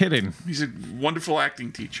God, you're kidding! He's a wonderful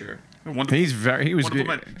acting teacher. He was good.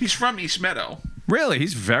 man. He's from East Meadow. Really,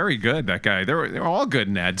 he's very good. That guy. They're all good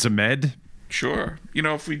in that. Zamed. Sure. You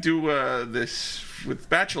know, if we do this with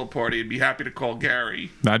Bachelor Party, I'd be happy to call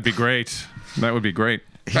Gary. That'd be great. That would be great.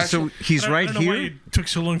 So he's right I don't know why here. it took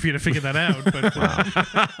so long for you to figure that out. But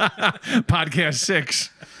Podcast 6.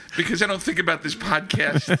 Because I don't think about this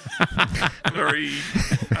podcast very,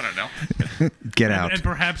 I don't know, Get out. and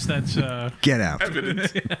perhaps that's Get out.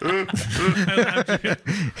 evident.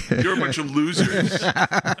 You're a bunch of losers.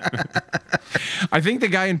 I think the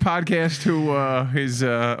guy in podcast who is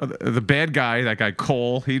the bad guy, that guy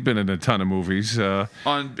Cole, he'd been in a ton of movies. In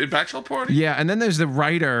Bachelor Party? Yeah, and then there's the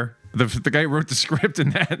writer The guy who wrote the script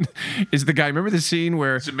in that is the guy. Remember the scene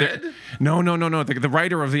where Zemed? No. The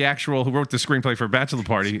writer of the actual who wrote the screenplay for Bachelor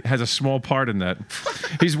Party has a small part in that.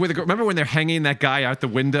 He's with a girl. Remember when they're hanging that guy out the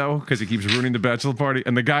window because he keeps ruining the Bachelor Party,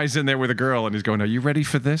 and the guy's in there with a girl, and he's going, "Are you ready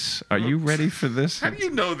for this? Are you ready for this?" How do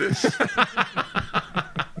you know this?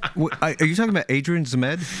 Are you talking about Adrian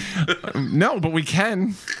Zemed? No, but we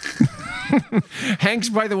can. Hanks,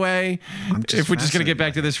 by the way, if we're just going to get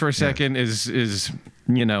back to this for a second, is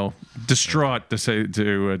distraught to say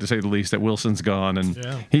the least that Wilson's gone,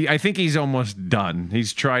 and I think he's almost done.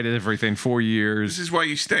 He's tried everything 4 years. This is why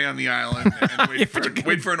you stay on the island and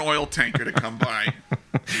wait for an oil tanker to come by.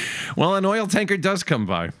 Well, an oil tanker does come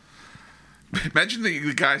by. Imagine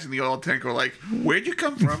the guys in the oil tanker were like, "Where'd you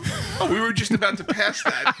come from?" "Oh, we were just about to pass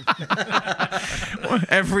that."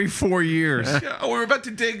 Every 4 years. Yeah, "Oh, we were about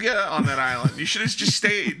to dig on that island. You should have just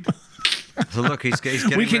stayed." So look, he's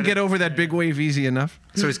getting we can get over that big wave easy enough.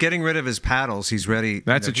 So he's getting rid of his paddles. He's ready.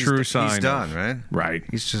 That's a true sign. He's done, right? Right.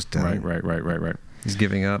 He's just done. Right. He's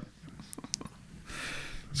giving up.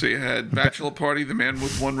 So you had Bachelor Party, The Man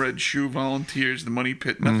with One Red Shoe, Volunteers, The Money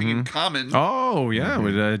Pit, Nothing in Common. Oh, yeah,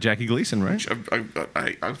 with Jackie Gleason, right? Which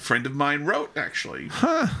a friend of mine wrote, actually.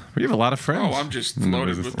 Huh. We have a lot of friends. Oh, I'm just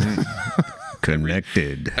loaded with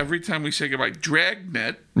Connected. Every time we say goodbye.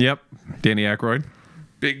 Dragnet. Yep. Danny Aykroyd.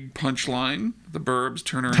 Big Punchline. The Burbs,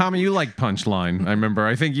 Turner. Tommy, you like Punchline. I remember.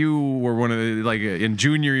 I think you were one of the, in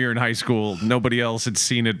junior year in high school, nobody else had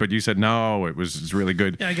seen it, but you said, no, it's really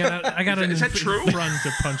good. Yeah, I got Is that true? front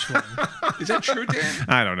of Punchline. Is that true, Dan?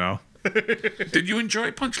 I don't know. Did you enjoy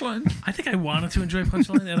Punchline? I think I wanted to enjoy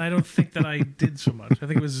Punchline, and I don't think that I did so much. I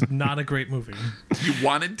think it was not a great movie. You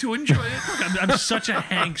wanted to enjoy it? I'm such a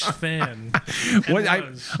Hanks fan. What,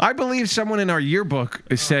 I believe someone in our yearbook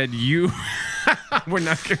said you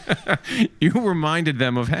you reminded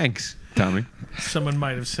them of Hanks, Tommy. Someone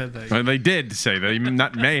might have said that. Well, they did say that.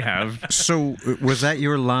 Not may have. So was that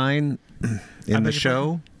your line in the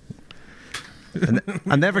show?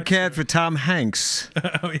 I never cared for Tom Hanks.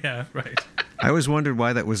 Oh, yeah, right. I always wondered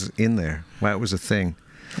why that was in there, why it was a thing.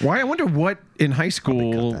 Why? I wonder what in high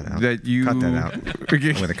school that you... Cut that out. I'm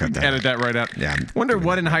going to cut that Edit that right out. Yeah. Wonder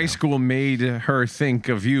what in high school made her think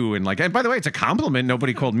of you. And by the way, it's a compliment.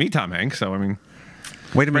 Nobody called me Tom Hanks, so I mean...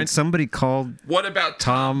 Wait a minute. Somebody called What about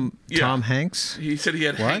Tom Hanks? He said he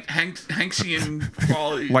had Hanksian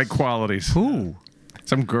qualities. Like qualities. Who?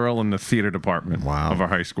 Some girl in the theater department of our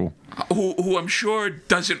high school. Who I'm sure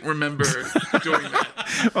doesn't remember doing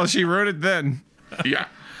that. Well, she wrote it then. Yeah.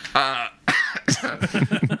 But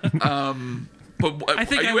I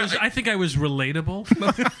think I was relatable.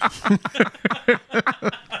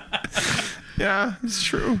 Yeah, it's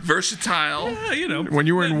true. Versatile. Yeah, when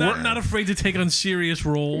you were in not afraid to take on serious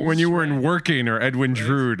roles. When you were in Working or Edwin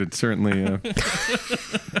Drood, it certainly.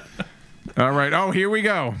 All right. Oh, here we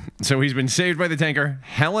go. So he's been saved by the tanker.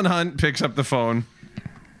 Helen Hunt picks up the phone.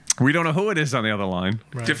 We don't know who it is on the other line.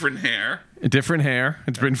 Right. Different hair. Different hair.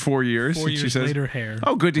 It's been 4 years. 4 years she says, later, hair.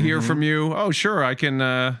 Oh, good to hear from you. Oh, sure. I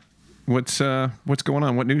can. What's going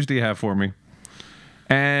on? What news do you have for me?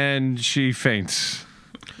 And she faints.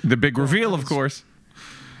 The big reveal, of course.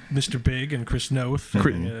 Mr. Big and Chris Noth.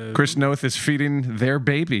 Chris Noth is feeding their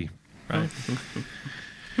baby. Right.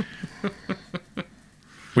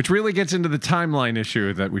 Which really gets into the timeline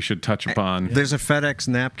issue that we should touch upon. There's a FedEx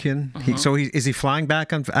napkin. Is he flying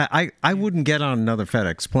back on? I wouldn't get on another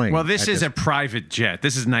FedEx plane. Well, this is a private jet.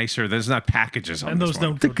 This is nicer. There's not packages on and this those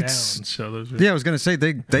one. don't go down. So those yeah, I was going to say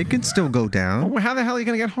they can still go down. Well, how the hell are you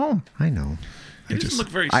going to get home? I know. It doesn't look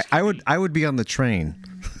very. I would be on the train.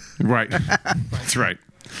 Right. That's right.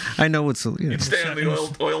 I know it's stay on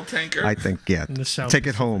the oil tanker. I think take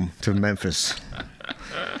it home to Memphis.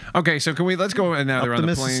 Okay, so let's go now. They're on the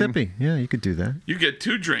Mississippi. plane. Yeah, you could do that. You get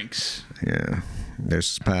 2 drinks. Yeah. There's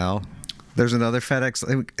his pal. There's another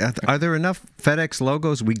FedEx. Are there enough FedEx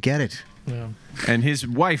logos? We get it. Yeah. And his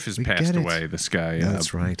wife has passed away, this guy. Yeah,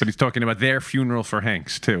 that's right. But he's talking about their funeral for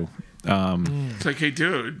Hanks, too. It's like, hey,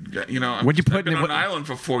 dude, What'd you I've been on an island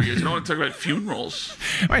for 4 years. I don't want to talk about funerals.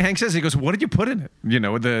 Right, Hank says, he goes, what did you put in it?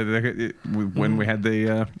 When we had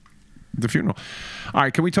the funeral. All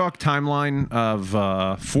right, can we talk timeline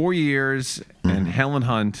of 4 years and Helen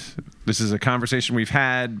Hunt? This is a conversation we've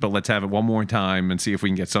had, but let's have it one more time and see if we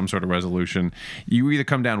can get some sort of resolution. You either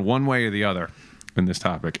come down one way or the other in this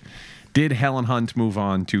topic. Did Helen Hunt move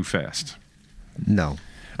on too fast? No.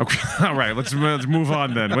 Okay. All right, let's move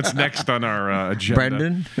on then. What's next on our agenda?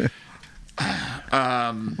 Brendan?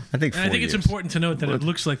 I think it's important to note that it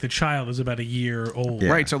looks like the child is about a year old. Yeah,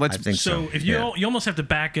 right, so let's... If you almost have to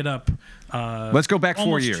back it up... let's go back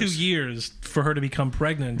 4 years. Almost 2 years for her to become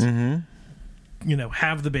pregnant. Mm-hmm.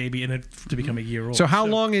 have the baby and it to become a year old. So how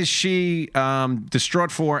long is she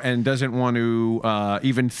distraught for and doesn't want to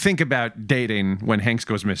even think about dating when Hanks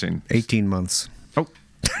goes missing? 18 months. Oh,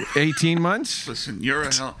 18 months? Listen, you're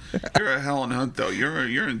a Helen Hunt though.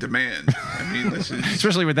 You're in demand. I mean, this is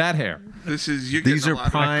Especially with that hair. These are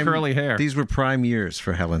prime curly hair. These were prime years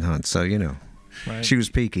for Helen Hunt, so Right. she was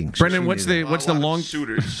peaking. Brendan, what's the longest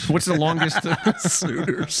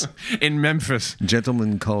suitors in Memphis?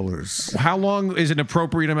 Gentlemen callers. How long is an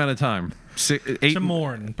appropriate amount of time? 8 to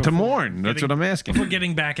mourn. To mourn. That's what I'm asking. Before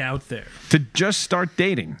getting back out there. To just start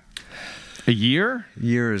dating. A year?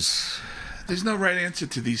 Years. There's no right answer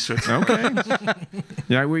to these sorts of Okay.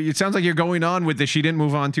 Yeah, it sounds like you're going on with this. She didn't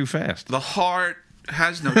move on too fast. The heart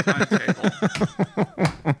has no timetable.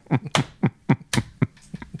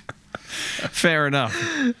 Fair enough.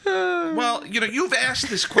 Well, you've asked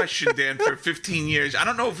this question, Dan, for 15 years. I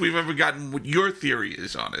don't know if we've ever gotten what your theory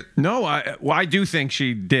is on it. No, I do think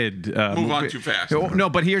she did move on too fast. No,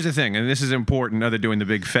 but here's the thing, and this is important. Now they're doing the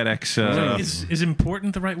big FedEx. Is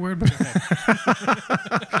important the right word?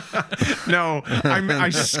 No, I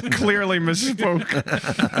clearly misspoke.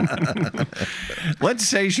 Let's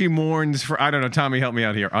say she mourns for, I don't know, Tommy, help me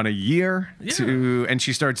out here, on a year and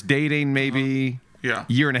she starts dating maybe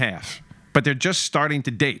year and a half. But they're just starting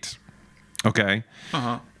to date. Okay?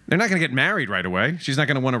 Uh-huh. They're not going to get married right away. She's not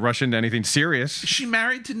going to want to rush into anything serious. Is she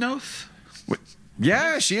married to Noth?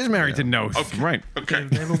 Yeah, she is married to Noth. Okay. Right. Okay.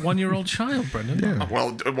 They have a 1-year-old child, Brendan. Yeah.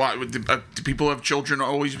 Well, do people have children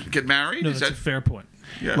always get married? No, Is that's that a fair point.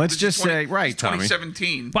 Yeah, Let's just say, right, Tommy.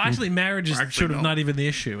 2017. Well, actually, marriage is Actually, sort of no. not even the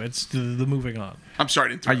issue. It's the moving on. I'm sorry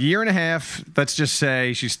to A interrupt. year and a half, let's just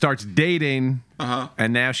say she starts dating,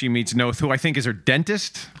 and now she meets Noth, who I think is her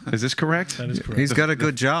dentist. Is this correct? That is correct. He's got a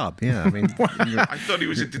good job. Yeah, I mean, I thought he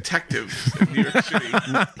was a detective in New York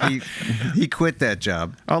City. he quit that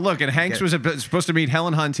job. Oh, look, and Hanks was supposed to meet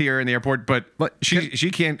Helen Hunt here in the airport, but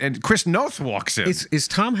she can't. And Chris Noth walks in. Is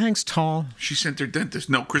Tom Hanks tall? She sent her dentist.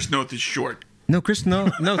 No, Chris Noth is short. No, Chris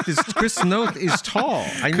Noth is tall.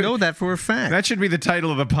 I know that for a fact. That should be the title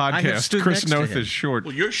of the I have podcast. stood Chris next to Noth him. is short.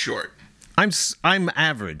 Well, you're short. I'm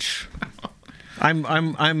average. I'm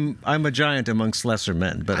a giant amongst lesser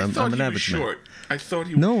men, but I I'm thought an he was average short. man. I thought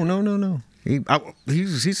he was. No.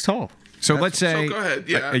 He's tall. So let's say go ahead,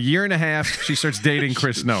 yeah. a year and a half, she starts dating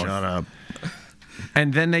Chris Noth. Shut up.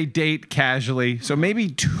 And then they date casually. So maybe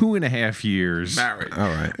 2.5 years. Married. All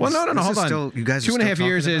right. Well, no, This hold is on. still- you guys are 2.5 still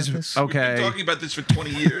years talking is about this? We've been okay. talking about this for 20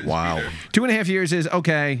 years. Wow. Peter. 2.5 years is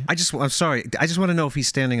okay. I'm sorry. I just want to know if he's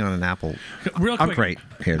standing on an apple. Real quick. Great.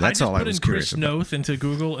 Here, that's all I was just put in curious Chris about. Noth into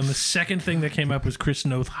Google, and the second thing that came up was Chris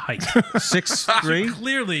Noth height. 6'3".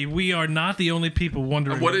 Clearly, we are not the only people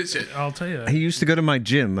wondering. What is it? I'll tell you. He used to go to my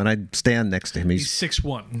gym, and I'd stand next to him. He's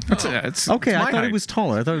 6'1". It's okay. it's I my thought height. he was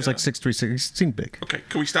taller. I thought he was like 6'3". He seemed big. Okay,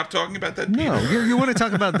 can we stop talking about that? No, Peter? you want to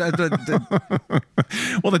talk about the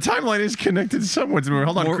Well, the timeline is connected somewhat.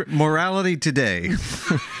 Hold on. morality today.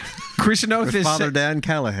 Chris Noth is. Father Dan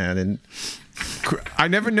Callahan and I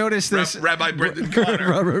never noticed this. Rabbi Brendan Connor.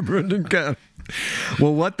 Robert Brendan Callahan.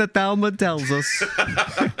 Well, what the Talmud tells us.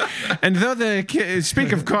 And though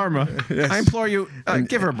speak of karma, I implore you,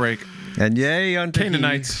 give her a break. And yea unto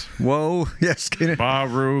Canaanites. he. Whoa, yes, Canaanites.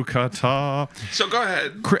 Baruch atah. So go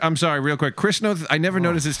ahead. I'm sorry, real quick. Chris Noth, I never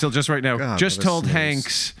noticed this till just right now. God, just what a told snooze.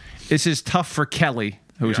 Hanks, this is tough for Kelly,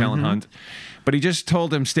 who's Helen Hunt. But he just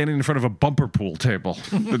told him standing in front of a bumper pool table,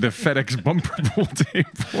 the FedEx bumper pool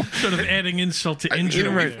table. Sort of adding insult to You injury.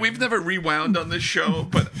 know, we've never rewound on this show,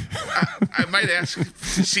 but I might ask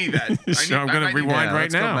to see that. So I'm going to I rewind Yeah, right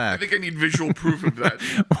let's go now. back. I think I need visual proof of that.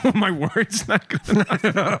 Oh, my word's not going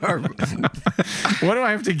to. What do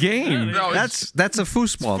I have to gain? No, it's That's a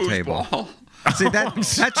foosball table. foosball. See,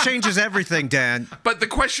 that changes everything, Dan. But the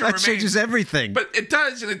question That remains. changes everything. But it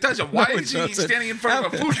does and it doesn't. Why No, it is he doesn't. standing in front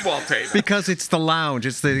of a foosball table? Because it's the lounge.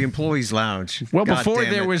 It's the employees' lounge. Well, God before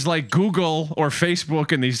damn there it. was like Google or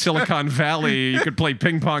Facebook in the Silicon Valley, you could play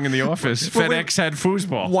ping pong in the office. Well, FedEx had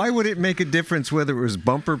foosball. Why would it make a difference whether it was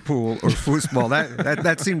bumper pool or foosball?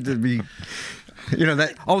 That seemed to be,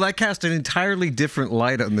 that cast an entirely different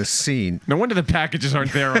light on this scene. No wonder the packages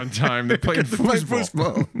aren't there on time. They're playing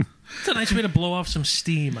foosball. It's a nice way to blow off some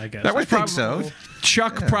steam, I guess. That was I think probably so.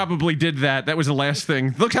 Chuck probably did that. That was the last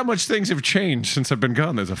thing. Look how much things have changed since I've been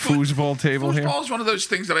gone. There's a foosball table here. Foosball is one of those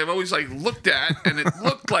things that I've always looked at, and it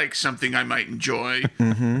looked like something I might enjoy.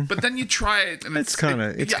 But then you try it, and It's kind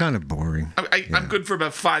of boring. I'm good for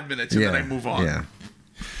about 5 minutes, and then I move on. Yeah.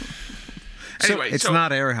 Anyway, it's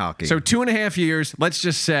not air hockey. So 2.5 years. Let's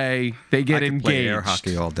just say they get I could engaged. play air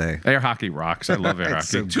hockey all day. Air hockey rocks. I love air hockey.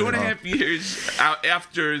 So 2.5 years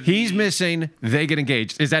after He's missing. They get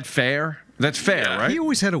engaged. Is that fair? That's fair, Yeah. right? He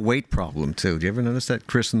always had a weight problem too. Do you ever notice that,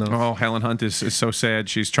 Chris Noth? Oh, Helen Hunt is so sad.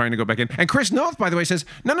 She's trying to go back in. And Chris Noth, by the way, says,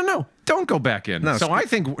 no, don't go back in. No, so I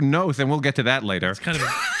think Noth, and we'll get to that later. Kind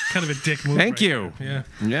of a dick move. Thank right you. there.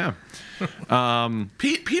 Yeah. Yeah.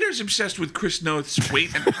 Peter's obsessed with Chris Noth's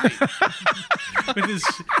weight and height. With his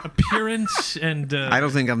appearance and. I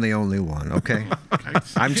don't think I'm the only one. Okay,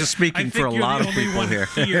 I'm just speaking for a lot of people here.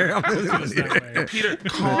 Peter,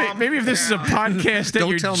 calm Maybe if this is a podcast at Don't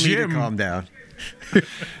your tell gym. me to calm down.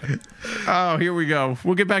 Oh, here we go.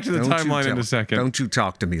 We'll get back to the timeline in a second. Don't you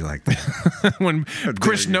talk to me like that. When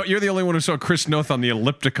Chris Noth, you're the only one who saw Chris Noth on the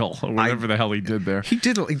elliptical, or whatever the hell he did there. He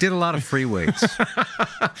did a lot of free weights.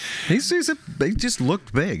 he just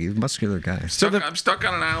looked big. He's a muscular guy. I'm stuck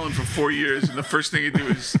on an island for 4 years, and the first thing I do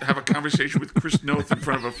is have a conversation with Chris Noth in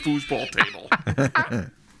front of a foosball table.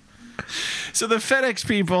 So the FedEx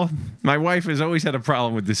people, my wife has always had a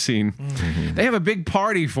problem with this scene. Mm-hmm. They have a big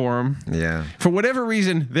party for him. Yeah. For whatever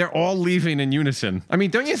reason, they're all leaving in unison. I mean,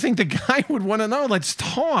 don't you think the guy would want to know? Let's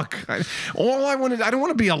talk. I don't want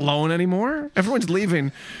to be alone anymore. Everyone's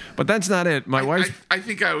leaving, but that's not it. My wife. I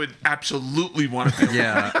think I would absolutely want to be alone.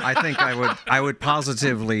 Yeah, I think I would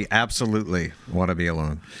positively, absolutely want to be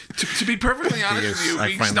alone. To be perfectly honest with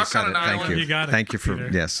you, being stuck on an island. Thank you. You got it, Thank you for Peter.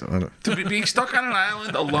 yes. Being stuck on an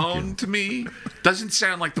island alone to me doesn't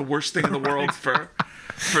sound like the worst thing in the world for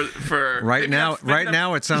Right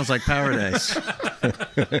now it sounds like paradise.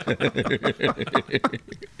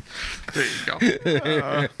 There you go.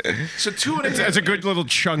 So 2.5. That's a good little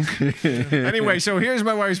chunk. Anyway, so here's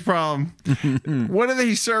my wife's problem. What do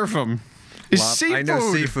they serve him? Is seafood. I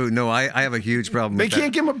know seafood. No, I have a huge problem They with that.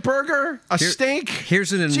 can't give him a burger, a steak.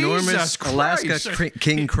 Here's an enormous Jesus Christ. Alaska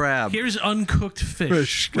king crab. Here's uncooked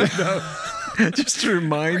fish. Just to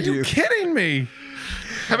remind Are you kidding me?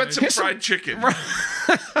 How about some fried chicken?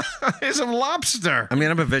 Here's some lobster. I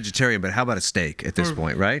mean, I'm a vegetarian, but how about a steak at this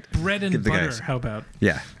point, right? Bread and Give the butter. guys- How about?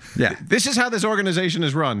 Yeah. This is how this organization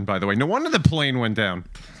is run, by the way. No wonder the plane went down.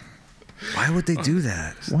 Why would they do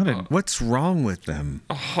that? What's wrong with them?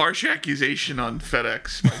 A harsh accusation on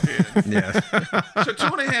FedEx, my man. Yeah. So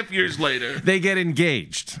 2.5 years later. They get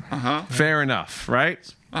engaged. Uh-huh. Fair enough, right?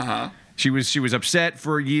 Uh-huh. She was upset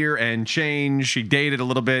for a year and changed. She dated a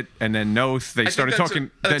little bit, and then they started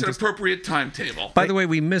talking. That's an appropriate timetable. By the way,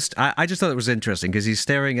 we missed. I just thought it was interesting because he's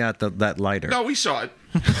staring at that lighter. No, we saw it.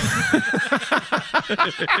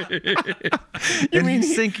 And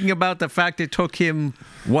he's thinking about the fact it took him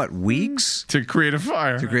weeks to create a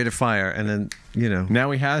fire. And then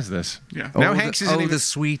now he has this. Yeah. Now Hanks isn't even the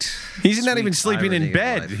sweet. He's not even sweet sleeping irony in of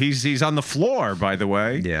bed. life. He's on the floor. By the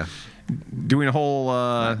way. Yeah. Doing a whole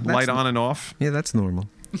light on and off. Yeah, that's normal.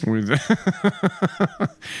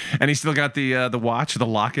 And he's still got the watch, the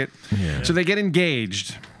locket. Yeah. So they get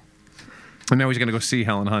engaged. And now he's going to go see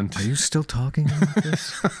Helen Hunt. Are you still talking about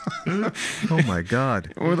this? Oh my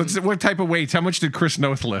God! Well, what type of weights? How much did Chris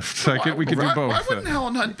Noth lift? We could do both. Why wouldn't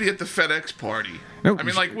Helen Hunt be at the FedEx party? No, I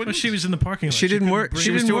mean, like, Well, she was in the parking lot. She didn't work.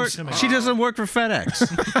 She didn't work. Him. She doesn't work for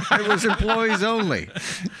FedEx. It was employees only.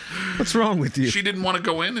 What's wrong with you? She didn't want to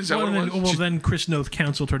go in. Is that what it was? Well, then Chris Noth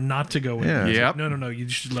counseled her not to go in. Yeah. He's Yep. like, no, you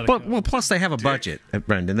should let it go. Well, plus they have a budget,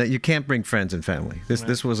 Brendan, that you can't bring friends and family.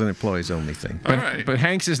 This was an employees only thing. All right. But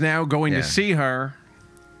Hanks is now going Yeah. to see her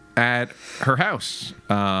at her house.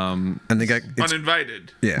 And they got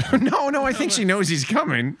Uninvited. yeah. No, I think she knows he's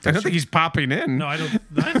coming. I don't think he's popping in. No, I don't.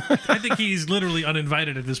 I think he's literally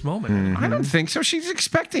uninvited at this moment. I don't think so. She's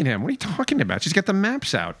expecting him. What are you talking about? She's got the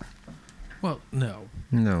maps out. Well, no.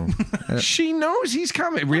 No. She knows he's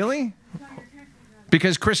coming. Really?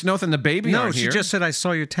 Because Chris Noth and the baby No, aren't she here. just said I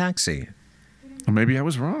saw your taxi. Well, maybe I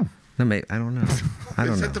was wrong. No, mate, I don't know. I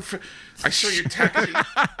don't Is know. that I saw your taxi.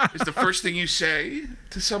 Is the first thing you say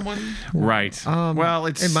to someone? Right. Well,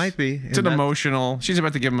 it might be. It's an emotional. She's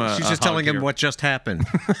about to give him a. She's a just hug telling him here. what just happened.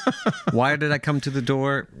 Why did I come to the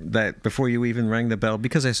door that before you even rang the bell?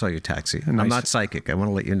 Because I saw your taxi. I'm Nice. not psychic. I want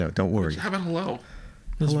to let you know. Don't worry. How about hello?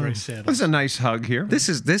 This is very sad. This is a nice hug here. This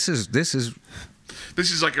is This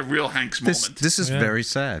is like a real Hanks moment. this is Yeah. very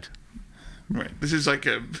sad. Right. This is like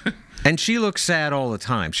a. And she looks sad all the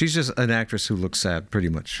time. She's just an actress who looks sad, pretty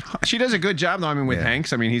much. She does a good job, though. I mean, with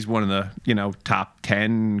Hanks, I mean, he's one of the top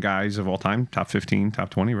 10 guys of all time, top 15, top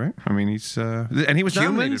 20, right? I mean, he's and he was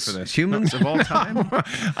nominated for this. Humans of all time.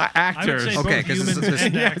 Actors. I would say Okay, both 'cause humans this-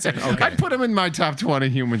 and yeah, actors. okay. I'd put him in my top 20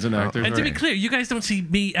 humans and actors. And to be right. clear, you guys don't see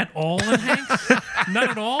me at all in Hanks? Not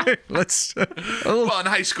at all? Let's. Well, in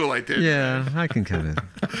high school, I did. Yeah, I can kind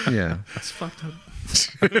of. Yeah. That's fucked up.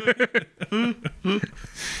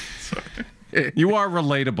 You are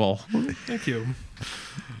relatable. Thank you.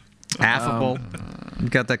 Affable. You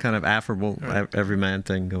got that kind of affable everyman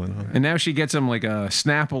thing going on. And now she gets him like a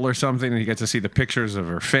Snapple or something, and he gets to see the pictures of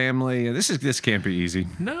her family. And this can't be easy.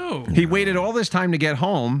 No. He waited all this time to get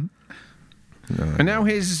home, and now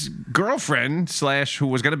his girlfriend / who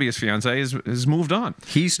was going to be his fiance has moved on.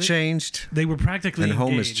 He's changed. They were practically And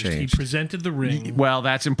home has engaged. changed. He presented the ring. Well,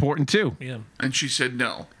 that's important too. Yeah. And she said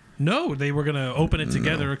no. No, they were going to open it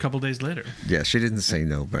together a couple days later. Yeah, she didn't say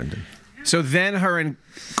no, Brendan. So then her and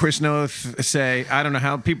Chris Noth say, I don't know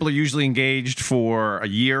how people are usually engaged for a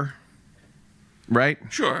year, right?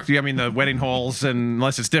 Sure. I mean, the wedding halls, and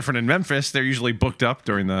unless it's different in Memphis, they're usually booked up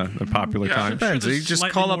during the popular Yeah. time. Depends. there's You just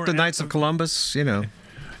slightly call up more the Knights of active- Columbus,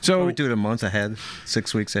 So we do it a month ahead,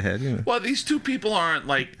 6 weeks ahead, Well, these two people aren't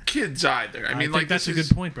like kids either. I mean, think like that's a this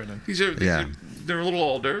good is- point, Brendan. These are they're a little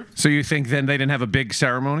older. So you think then they didn't have a big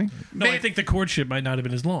ceremony? No, I think the courtship might not have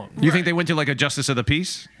been as long. You think they went to like a justice of the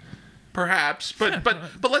peace? Perhaps, but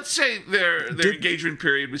let's say their engagement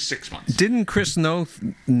period was 6 months. Didn't Chris know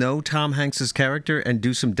Tom Hanks's character and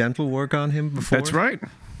do some dental work on him before? That's right.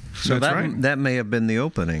 So That's right. that may have been the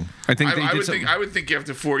opening. I think they I did would something. think I would think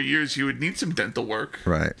after 4 years he would need some dental work.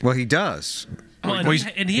 Right. Well, he does. Well,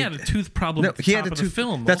 and, he had a tooth problem at the he top had a of the tooth.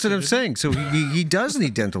 film. That's what also, I'm didn't saying. So he does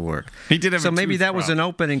need dental work. He did have So a maybe tooth that was an problem.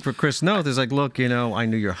 opening for Chris Noth. It's like, look, I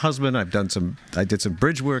knew your husband. I did some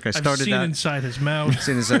bridge work. I I've started seen that. inside his mouth.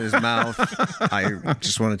 Seen inside his mouth. I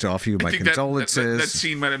just wanted to offer you my I think that condolences.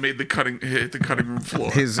 scene might have made hit the cutting room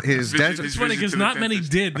floor. His dental- It's funny visit because to the not many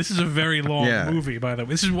dentist. did. This is a very long Yeah. movie, by the way.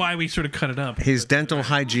 This is why we sort of cut it up. His dental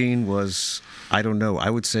hygiene was, I don't know, I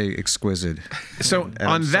would say exquisite. So And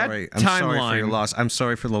on that I'm sorry for your timeline, loss. I'm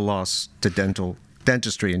sorry for the loss to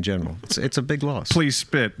dentistry in general. It's a big loss. please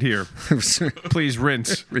spit here. Please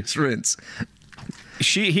rinse. Rinse.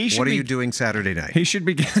 He should What are be, you doing Saturday night? He should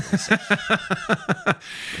be.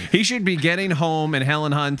 He should be getting home, and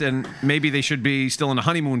Helen Hunt, and maybe they should be still in a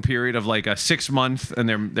honeymoon period of like a 6 month, and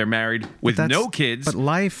they're married with no kids. But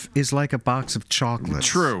life is like a box of chocolates.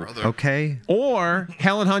 True. Okay. Or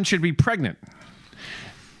Helen Hunt should be pregnant.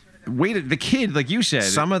 Wait, the kid, like you said.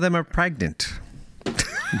 Some of them are pregnant.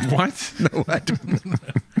 What? No, I don't.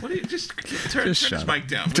 What do you just turn his shut mic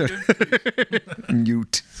down? would you?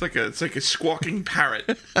 Mute. It's like a squawking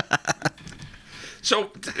parrot.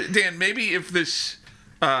 So, Dan, maybe if this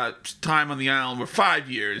time on the island were 5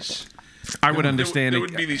 years, I would understand there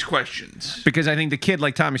it. would be these questions. Because I think the kid,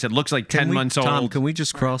 like Tommy said, looks like 10 months old. Tom, can we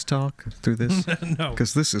just crosstalk through this? No.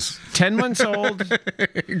 Because this is 10 months old,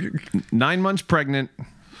 9 months pregnant.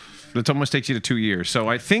 That almost takes you to 2 years. So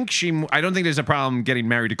I think I don't think there's a problem getting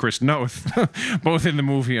married to Chris Noth, both in the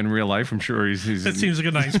movie and real life. I'm sure he's That seems like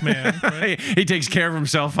a nice man. Right? he takes care of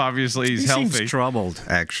himself, obviously. He's he healthy. seems troubled,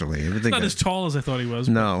 actually. Everything Not as tall as I thought he was.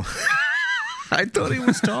 No. I thought he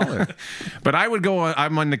was taller. But I would go,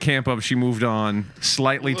 I'm on the camp of she moved on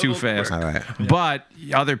slightly too Little fast. quick. All right. But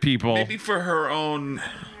other people, Maybe for her own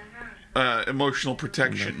emotional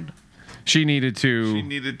protection, she needed to. she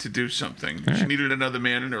needed to do something. She needed another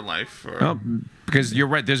man in her life. Or, Well, because you're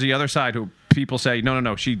right. There's the other side who people say,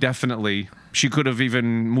 no. She could have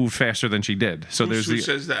even moved faster than she did. So who there's the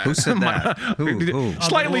says that? Who said that? Who?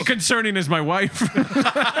 slightly concerning as my wife.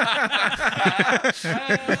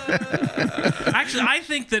 Actually, I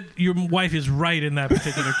think that your wife is right in that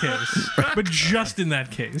particular case, but just in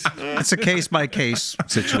that case. It's a case-by-case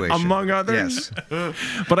situation. Among others. Yes.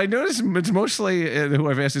 But I notice it's mostly who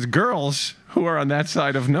I've asked is girls who are on that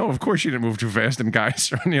side of no. Of course, she didn't move too fast, and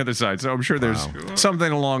guys are on the other side. So I'm sure there's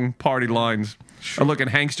something along party lines. Sure. Look, and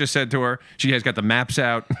Hanks just said to her, she has got the maps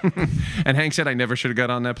out, and Hank said, "I never should have got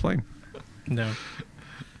on that plane." No,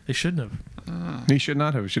 they shouldn't have. He should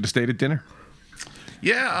not have. Should have stayed at dinner.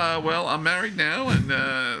 Yeah, well, I'm married now, and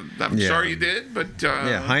I'm Yeah. sorry you did, but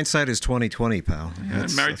Yeah, hindsight is 20/20, pal.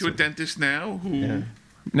 I'm married to a dentist now who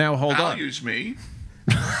Now hold on. values me.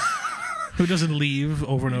 Who doesn't leave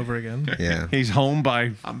over and over again? Yeah. He's home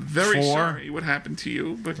by I'm very 4. sorry what happened to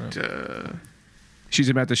you, but She's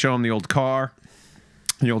about to show him the old car,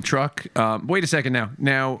 the old truck. Wait a second now.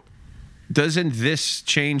 Now, doesn't this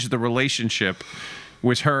change the relationship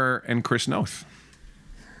with her and Chris Noth?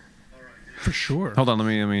 For sure. Hold on, let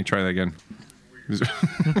me try that again.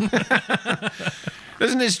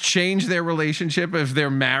 Doesn't this change their relationship if their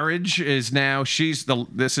marriage is now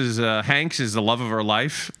Hanks is the love of her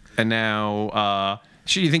life, and now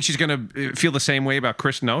you think she's going to feel the same way about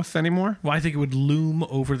Chris Noth anymore? Well, I think it would loom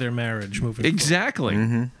over their marriage moving exactly.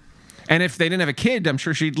 Mm-hmm. And if they didn't have a kid, I'm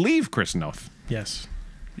sure she'd leave Chris Noth. Yes.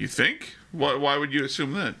 You think? Why would you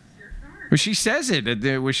assume that? Well, she says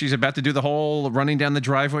it where she's about to do the whole running down the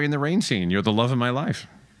driveway in the rain scene. You're the love of my life.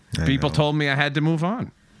 People told me I had to move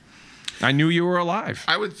on. I knew you were alive.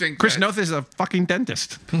 I would think Chris Noth is a fucking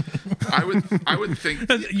dentist. I would think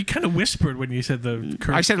you kind of whispered when you said the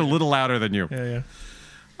curse. I said a little louder than you. Yeah.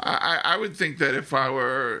 I would think that if I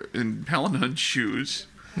were in Helen Hunt's shoes,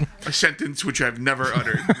 a sentence which I've never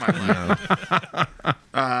uttered in my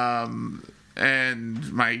life,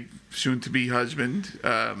 and my soon-to-be husband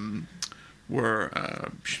were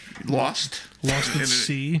lost at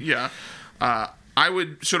sea. Yeah. I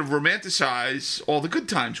would sort of romanticize all the good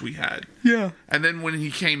times we had. Yeah. And then when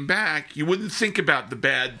he came back, you wouldn't think about the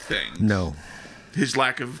bad things. No. His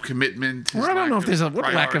lack of commitment. Well, I don't know if there's a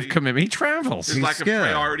lack of commitment. He travels. His lack of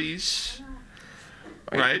priorities.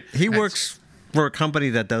 Right? He works for a company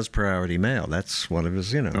that does priority mail. That's one of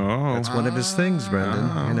his, that's one of his things,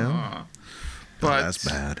 Brendan, But that's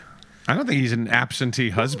bad. I don't think he's an absentee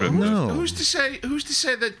husband. No. Who's to say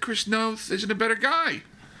that Chris Noth isn't a better guy?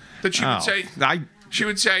 That she would say. She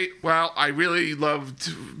would say, "Well, I really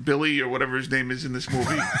loved Billy or whatever his name is in this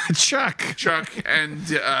movie, Chuck, and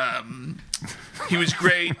he was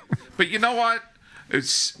great. But you know what?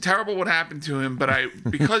 It's terrible what happened to him. But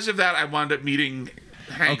because of that, I wound up meeting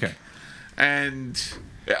Hank, and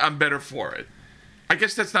I'm better for it. I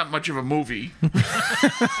guess that's not much of a movie. Well,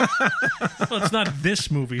 it's not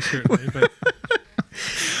this movie certainly, but."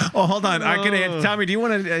 Oh, hold on. I can answer. Tommy, do you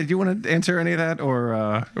want to answer any of that,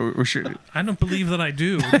 or should? I don't believe that I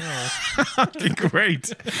do. No. Okay,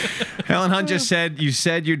 great. Helen Hunt just said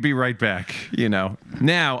you'd be right back.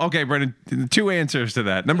 Now, okay, Brendan. 2 answers to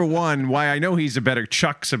that. Number 1, why I know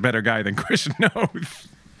Chuck's a better guy than Chris Noth,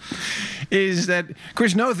 is that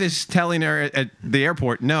Chris Noth is telling her at the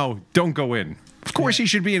airport, no, don't go in. Of course, he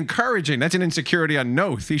should be encouraging. That's an insecurity on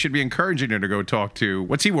Noth. He should be encouraging her to go talk to.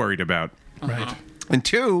 What's he worried about? Right. And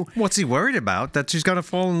 2, what's he worried about? That she's going to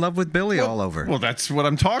fall in love with Billy all over. Well, that's what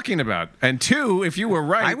I'm talking about. And 2, if you were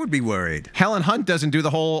right, I would be worried. Helen Hunt doesn't do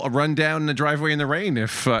the whole run down the driveway in the rain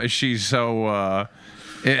if she's so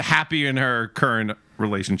happy in her current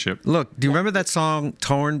relationship. Look, do you remember that song,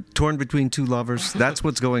 Torn Between Two Lovers? That's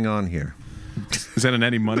what's going on here. Is that an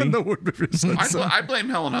Any Money? I blame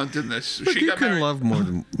Helen Hunt in this. Look, you can love more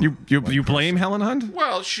than you blame Helen Hunt.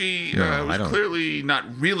 Well, she was clearly not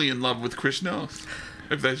really in love with Chris Noth.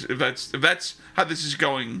 If that's how this is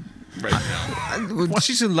going right now.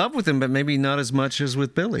 She's in love with him, but maybe not as much as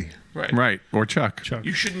with Billy. Right. Or Chuck.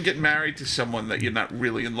 You shouldn't get married to someone that you're not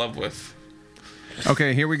really in love with.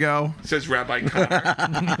 Okay, here we go. Says Rabbi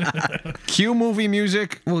Connor. Cue movie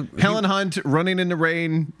music. Well, Helen Hunt running in the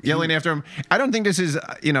rain, yelling after him. I don't think this is,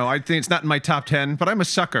 I think it's not in my top 10, but I'm a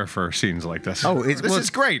sucker for scenes like this. Oh, this is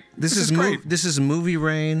great. This is great. This is movie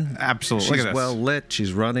rain. Absolutely. She's well lit.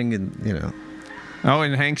 She's running, and Oh,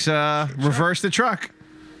 and Hank's reversed the truck.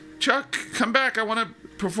 Chuck, come back. I want to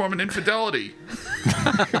perform an infidelity.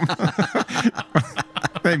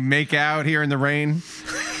 They make out here in the rain.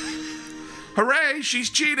 Hooray, she's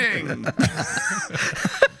cheating.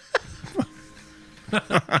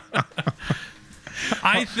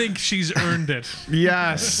 I think she's earned it.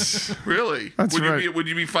 Yes. Really? That's right. Would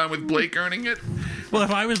you be fine with Blake earning it? Well,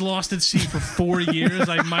 if I was lost at sea for 4 years,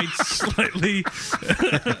 I might slightly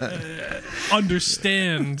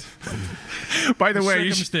understand. By the way,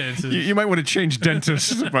 circumstances. you might want to change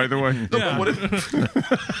dentists, by the way. No, but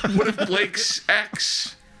what if Blake's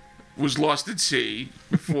ex was lost at sea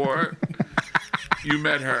before you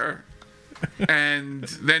met her, and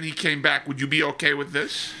then he came back? Would you be okay with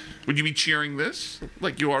this? Would you be cheering this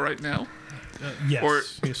like you are right now?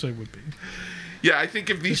 Yes. Yes, I would be. Yeah, I think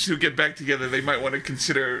if these two get back together, they might want to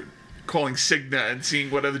consider calling Cigna and seeing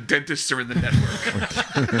what other dentists are in the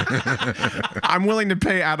network. I'm willing to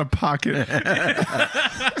pay out of pocket. With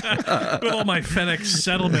all my FedEx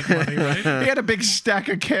settlement money, right? He had a big stack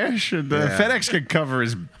of cash, and FedEx could cover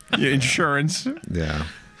his insurance. Yeah.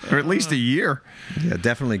 Or at least a year. Yeah,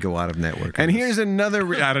 definitely go out of network. And here's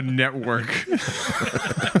another out of network.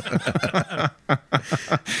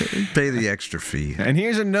 Pay the extra fee. And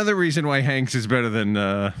here's another reason why Hanks is better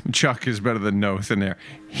than Chuck is better than Noth in there.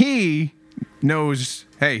 He knows.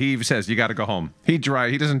 Hey, he even says you got to go home. He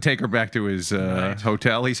doesn't take her back to his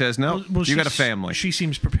hotel. He says no. Well, you got a family. She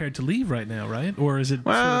seems prepared to leave right now, right? Or is it?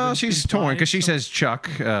 Well, sort of she's torn because she says Chuck.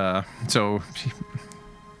 So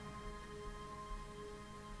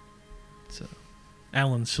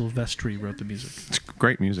Alan Silvestri wrote the music. It's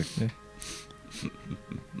great music. Yeah.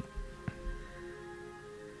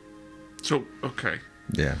 So okay.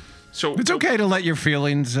 Yeah. So it's okay to let your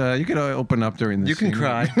feelings. You can open up during this. You can scene.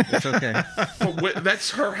 cry. It's okay. But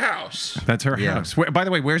that's her house. That's her house. By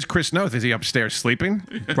the way, where's Chris Noth? Is he upstairs sleeping?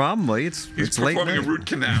 Probably. It's late performing night. a root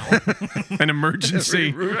canal. An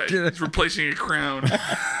emergency. Right. He's replacing a crown.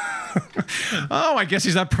 Oh, I guess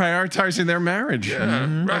he's not prioritizing their marriage.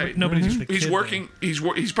 Yeah, right. Nobody's just the He's kid, working.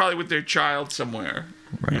 He's probably with their child somewhere,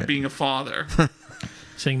 being a father.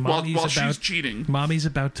 Saying while she's cheating. Mommy's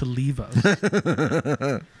about to leave us.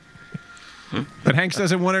 But Hanks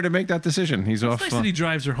doesn't want her to make that decision. He's off. Nice that he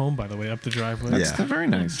drives her home, by the way, up the driveway. That's very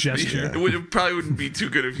nice gesture. It probably wouldn't be too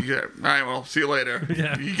good if you got, all right, well, see you later.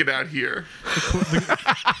 Yeah. You get out here.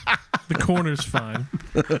 The corner's fine.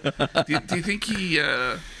 Do you think he,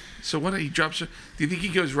 so what, he drops her, do you think he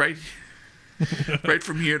goes right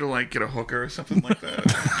from here to like get a hooker or something like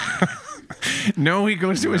that? No, he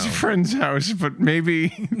goes to his friend's house, but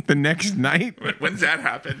maybe the next night. When's that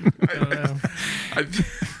happen? I don't know.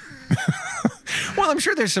 Well, I'm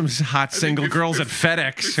sure there's some hot single girls at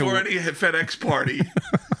FedEx. Before any FedEx party.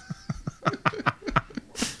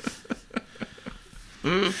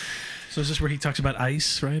 So is this where he talks about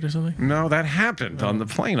ice, right, or something? No, that happened on the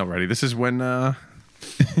plane already. This is when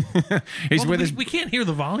he's with his. We can't hear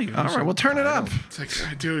the volume. All right, well, turn it up. It's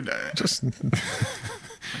like, dude, Just.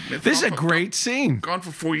 This is a great scene. Gone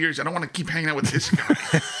for 4 years. I don't want to keep hanging out with this guy.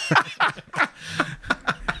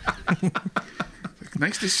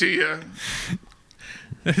 Nice to see you.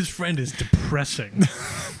 His friend is depressing.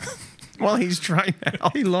 Well, he's trying to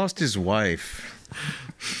help. He lost his wife.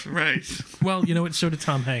 Right. Well, you know what? So did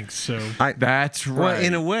Tom Hanks. So that's right. Well,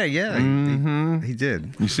 in a way, yeah. He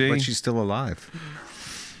did. You see? But she's still alive.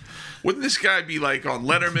 Wouldn't this guy be like on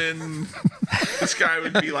Letterman? This guy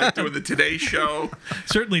would be like doing the Today Show.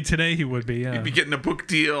 Certainly today he would be, yeah. He'd be getting a book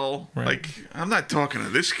deal. Right. Like, I'm not talking to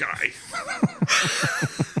this guy.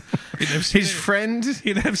 His friend?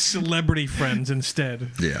 He'd have celebrity friends instead.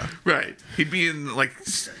 Yeah. Right. He'd be in like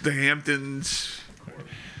the Hamptons.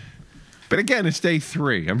 But again, it's day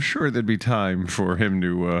 3. I'm sure there'd be time for him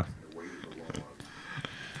to.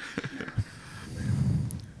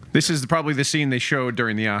 This is probably the scene they showed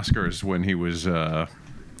during the Oscars when he was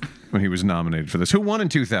nominated for this. Who won in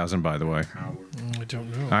 2000, by the way? I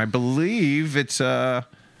don't know. I believe it's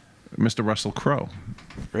Mr. Russell Crowe.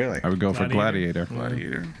 Really? I would go for Gladiator.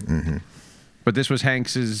 Mm-hmm. But this was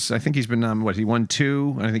Hanks's. I think he's been he won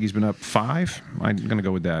 2, and I think he's been up 5. I'm going to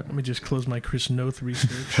go with that. Let me just close my Chris Noth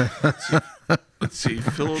research. Let's see.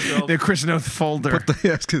 Philadelphia. The Chris Noth folder. I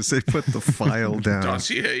was going to say, put the file down.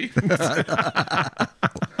 Dossier.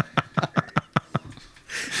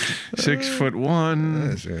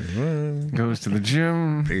 6'1", goes to the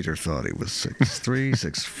gym. Peter thought he was 6'3",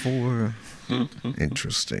 6'4".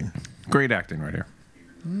 Interesting. Great acting right here.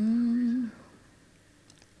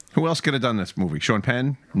 Who else could have done this movie? Sean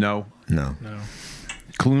Penn? No. No.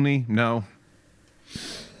 Clooney? No.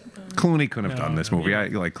 Clooney couldn't have done this movie. I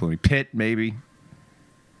like Clooney. Pitt, maybe.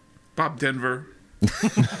 Bob Denver.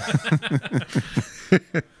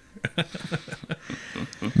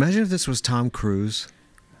 Imagine if this was Tom Cruise.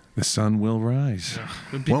 The sun will rise. It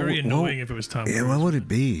would be very annoying if it was Tom Cruise. Yeah, what would it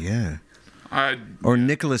be? Yeah. Or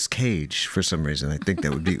Nicolas Cage for some reason. I think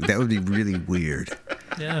that would be really weird.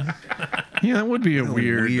 Yeah. Yeah, that would be a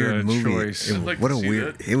weird movie. choice. What a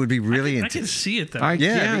weird! It would be really. I can see it though.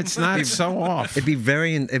 Yeah, it's not so off.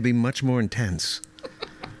 It'd be much more intense.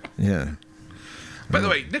 Yeah. By the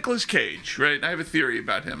way, Nicolas Cage, right? I have a theory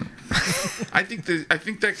about him. I think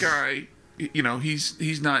that guy, you know,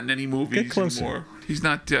 he's not in any movies anymore. He's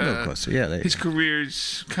not. Closer. Yeah. His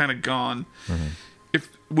career's kind of gone. Mm-hmm.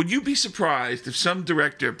 Would you be surprised if some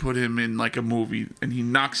director put him in like a movie and he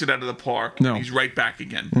knocks it out of the park and he's right back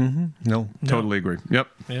again? Mm-hmm. No. Totally agree. Yep.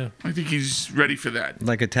 Yeah. I think he's ready for that.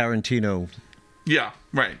 Like a Tarantino. Yeah,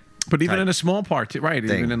 right. But even in a small part, right?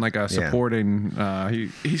 Thing. Even in like a supporting,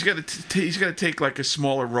 he's got to take like a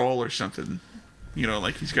smaller role or something. You know,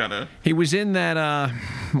 like he's got to. He was in that.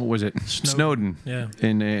 What was it? Snowden. Yeah.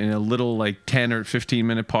 In a little like 10 or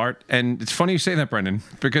 15-minute part, and it's funny you say that, Brendan,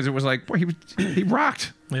 because it was like, boy, he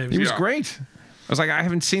rocked. Yeah, he was great. I was like, I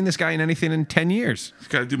haven't seen this guy in anything in 10 years. He's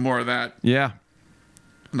got to do more of that. Yeah.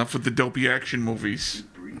 Enough with the dopey action movies.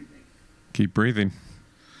 Keep breathing.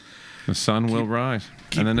 The sun will rise.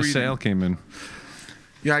 And then the sail came in.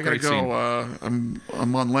 Yeah, I gotta Great go. scene.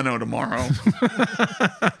 I'm on Leno tomorrow.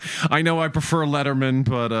 I know I prefer Letterman,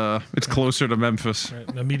 but it's closer to Memphis. Right,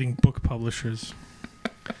 I'm meeting book publishers.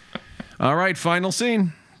 All right, final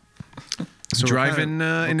scene. So Driving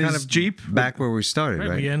in his Jeep. Back where we started, Right,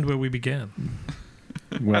 right? we end where we began.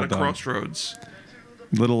 Well At a done. crossroads.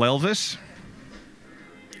 Little Elvis.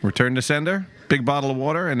 Return to sender. Big bottle of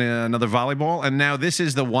water and another volleyball. And now this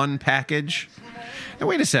is the one package. Now,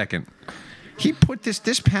 wait a second. He put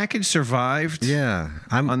this package survived. Yeah,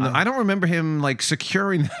 I don't remember him like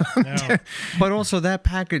securing that. No. But also that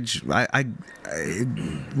package, I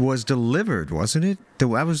was delivered, wasn't it? That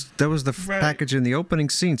was the package in the opening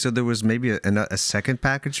scene. So there was maybe a second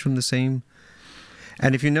package from the same.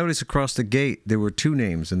 And if you notice across the gate, there were two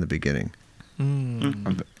names in the beginning.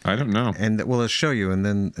 I don't know. And well, I'll show you, and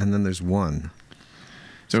then there's one.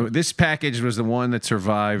 So this package was the one that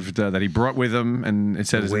survived that he brought with him, and it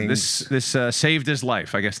says this saved his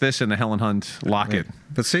life. I guess this and the Helen Hunt locket. Yeah.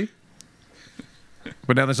 But see,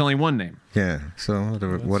 But now there's only one name. yeah. So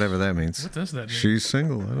whatever that means. What does that mean? She's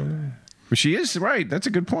single. I don't know. But she is right. That's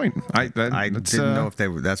a good point. I didn't know if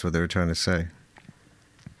that's what they were trying to say.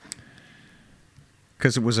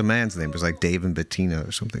 Because it was a man's name. It was like Dave and Bettina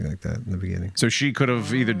or something like that in the beginning. So she could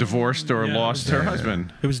have either divorced or Yeah, lost her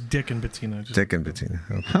husband. It was Dick and Bettina. Just Dick and Bettina.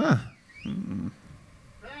 Okay. Huh.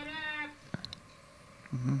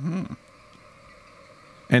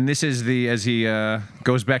 And this is as he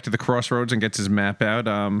goes back to the crossroads and gets his map out.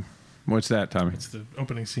 What's that, Tommy? It's the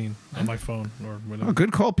opening scene on my phone or whatever. Oh,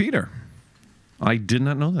 good call, Peter. I did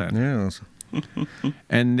not know that. Yeah.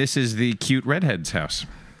 And this is the cute redhead's house.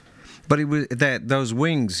 But he was those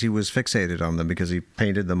wings. He was fixated on them because he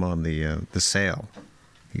painted them on the sail.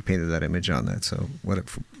 He painted that image on that, so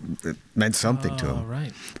it meant something to him. Oh,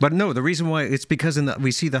 right. But no, the reason why it's because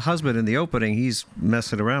we see the husband in the opening. He's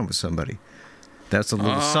messing around with somebody. That's a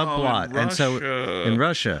little subplot, and so in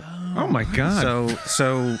Russia. Oh my God!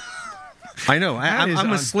 So I know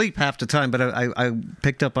I'm asleep half the time, but I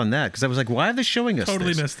picked up on that because I was like, why are they showing us?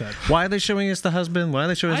 Totally this? missed that. Why are they showing us the husband? Why are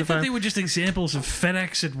they showing us I the thought father? they were just examples of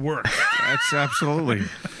FedEx at work. That's absolutely.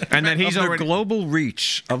 And then he's of already the global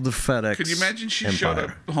reach of the FedEx. Could you imagine she empire. showed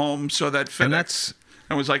up home, saw that FedEx, And that's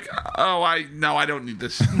and was like, "Oh, I don't need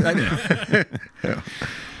this."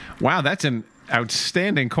 Wow, that's an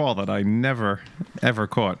outstanding call that I never ever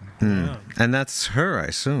caught. Yeah. and that's her, I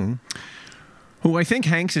assume. Who I think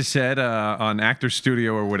Hanks has said on Actors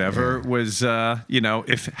Studio or whatever was, how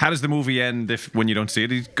does the movie end if when you don't see it?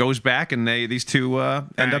 He goes back and these two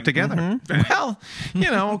end up together. Mm-hmm. Well,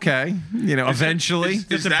 okay, eventually.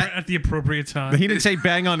 Is that at the appropriate time? He didn't say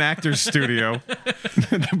bang on Actors Studio.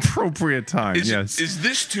 The appropriate time. Yes. Is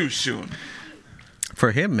this too soon?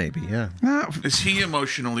 For him, maybe, yeah. No, Is he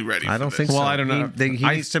emotionally ready? I for don't this? think so. Well, I don't know. He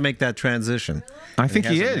needs to make that transition. I think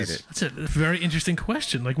he hasn't made is. it. That's a very interesting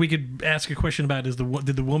question. Like we could ask a question about did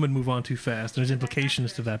the woman move on too fast? There's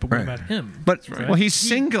implications to that, but what Right. about him? But Well, he's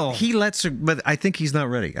single. he lets her, but I think he's not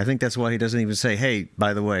ready. I think that's why he doesn't even say, "Hey,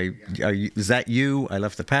 by the way, is that you? I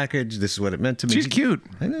left the package. This is what it meant to me." She's cute.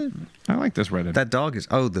 I know. I like this redhead. That dog is.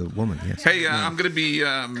 Oh, the woman. Yes. Hey, I'm gonna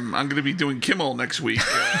be doing Kimmel next week.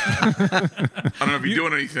 I don't know if you're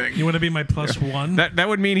doing anything. You want to be my plus one? That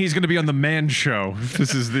would mean he's going to be on the Man Show.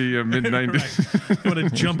 This is the mid '90s. Right. You want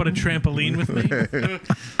to jump on a trampoline with me?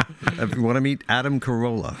 If you want to meet Adam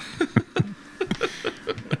Carolla.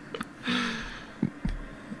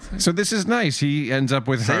 So this is nice. He ends up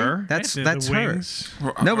with See? her. That's The her. wings.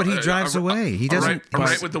 No, but he drives away. He doesn't. All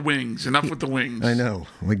right with the wings. Enough with the wings. I know.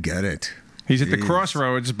 We get it. He's at the Jeez.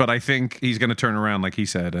 crossroads, but I think he's going to turn around, like he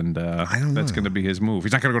said, and don't that's know. going to be his move.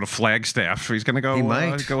 He's not going to go to Flagstaff. He's going to go. He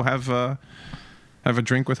might. Go have a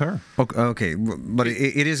drink with her. Okay, but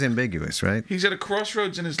it is ambiguous, right? He's at a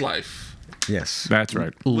crossroads in his life. Yes. That's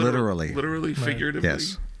right. Literally. Literally, figuratively.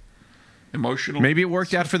 Yes. Emotional. Maybe it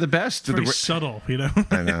worked out for the best. Very subtle, you know.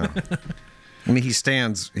 I know. I mean, he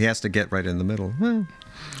has to get right in the middle. Well,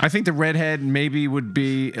 I think the redhead maybe would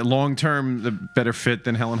be long term the better fit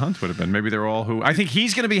than Helen Hunt would have been. Maybe they're all who. I think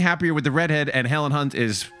he's going to be happier with the redhead, and Helen Hunt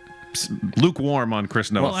is lukewarm on Chris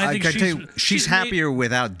Noah. Well, I think can tell you, she's happier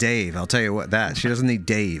without Dave. I'll tell you what. She doesn't need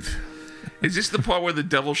Dave. Is this the part where the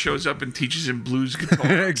devil shows up and teaches him blues guitar?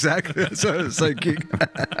 Exactly. That's what I was thinking.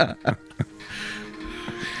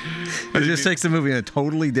 It just takes the movie in a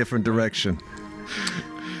totally different direction.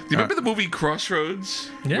 Do you remember the movie Crossroads?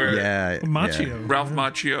 Yeah. Where Yeah. Machio. Ralph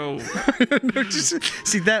Macchio.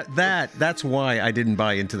 See that's why I didn't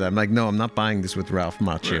buy into that. I'm like, no, I'm not buying this with Ralph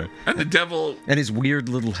Macchio. And the devil. And his weird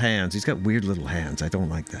little hands. He's got weird little hands. I don't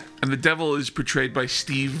like that. And the devil is portrayed by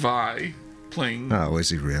Steve Vai playing Oh, is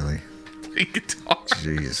he really? guitar.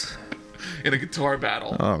 Jeez. in a guitar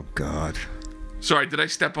battle. Oh God. Sorry, did I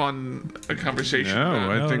step on a conversation?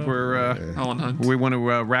 No, I think we're. Helen Hunt. We want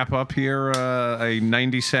to wrap up here a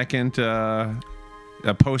 90-second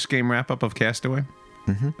post-game wrap-up of Castaway.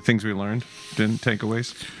 Things we learned, didn't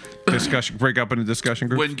takeaways. Discussion, break up into discussion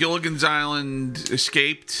groups. When Gilligan's Island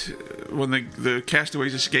escaped, when the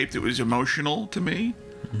castaways escaped, it was emotional to me.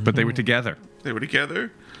 But they were together. They were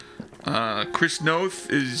together. Chris Noth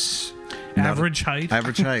is average height.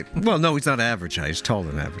 Average height. Well, no, he's not average height. He's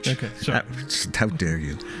taller than average. Okay, sorry. How dare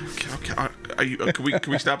you? Okay,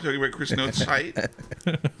 can we stop talking about Chris Noth's height?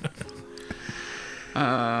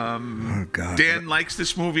 Oh God. Dan likes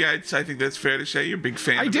this movie. I think that's fair to say. You're a big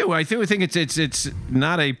fan. I do. I think it's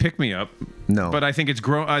not a pick me up. No. But I think it's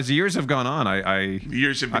grown as the years have gone on.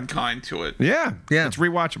 Years have been kind to it. Yeah. Yeah. It's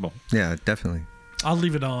rewatchable. Yeah, definitely. I'll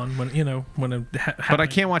leave it on when it But I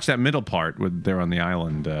can't watch that middle part with they're on the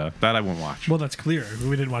island. That I won't watch. Well, that's clear.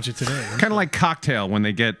 We didn't watch it today. Kind of like Cocktail when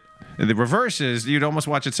they get. The reverse is you'd almost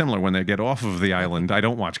watch it similar when they get off of the island. I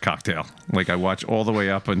don't watch Cocktail. Like I watch all the way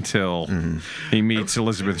up until he meets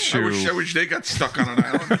Elizabeth Shue. I wish they got stuck on an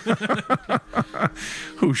island.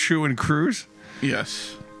 Who, Shue and Cruz?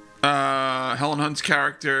 Yes. Helen Hunt's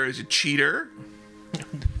character is a cheater.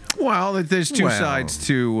 Well, there's two sides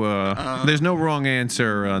to. There's no wrong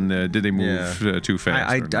answer on the did they move too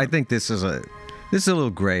fast. I think this is a little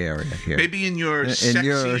gray area here. Maybe in your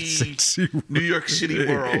sexy New York City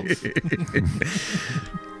world.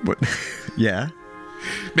 But, yeah.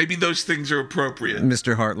 Maybe those things are appropriate.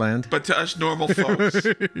 Mr. Heartland. But to us normal folks.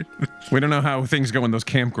 We don't know how things go in those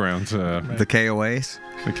campgrounds. The KOAs.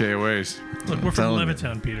 The KOAs. Look, we're from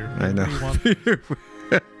Levittown, Peter. I know. What do you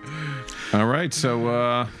want? All right,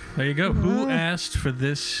 so there you go. Who asked for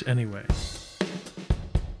this anyway?